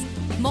fees.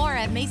 More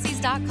at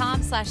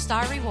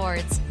Macys.com/Star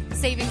Rewards.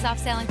 Savings off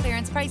sale and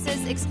clearance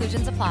prices.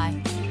 Exclusions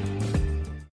apply.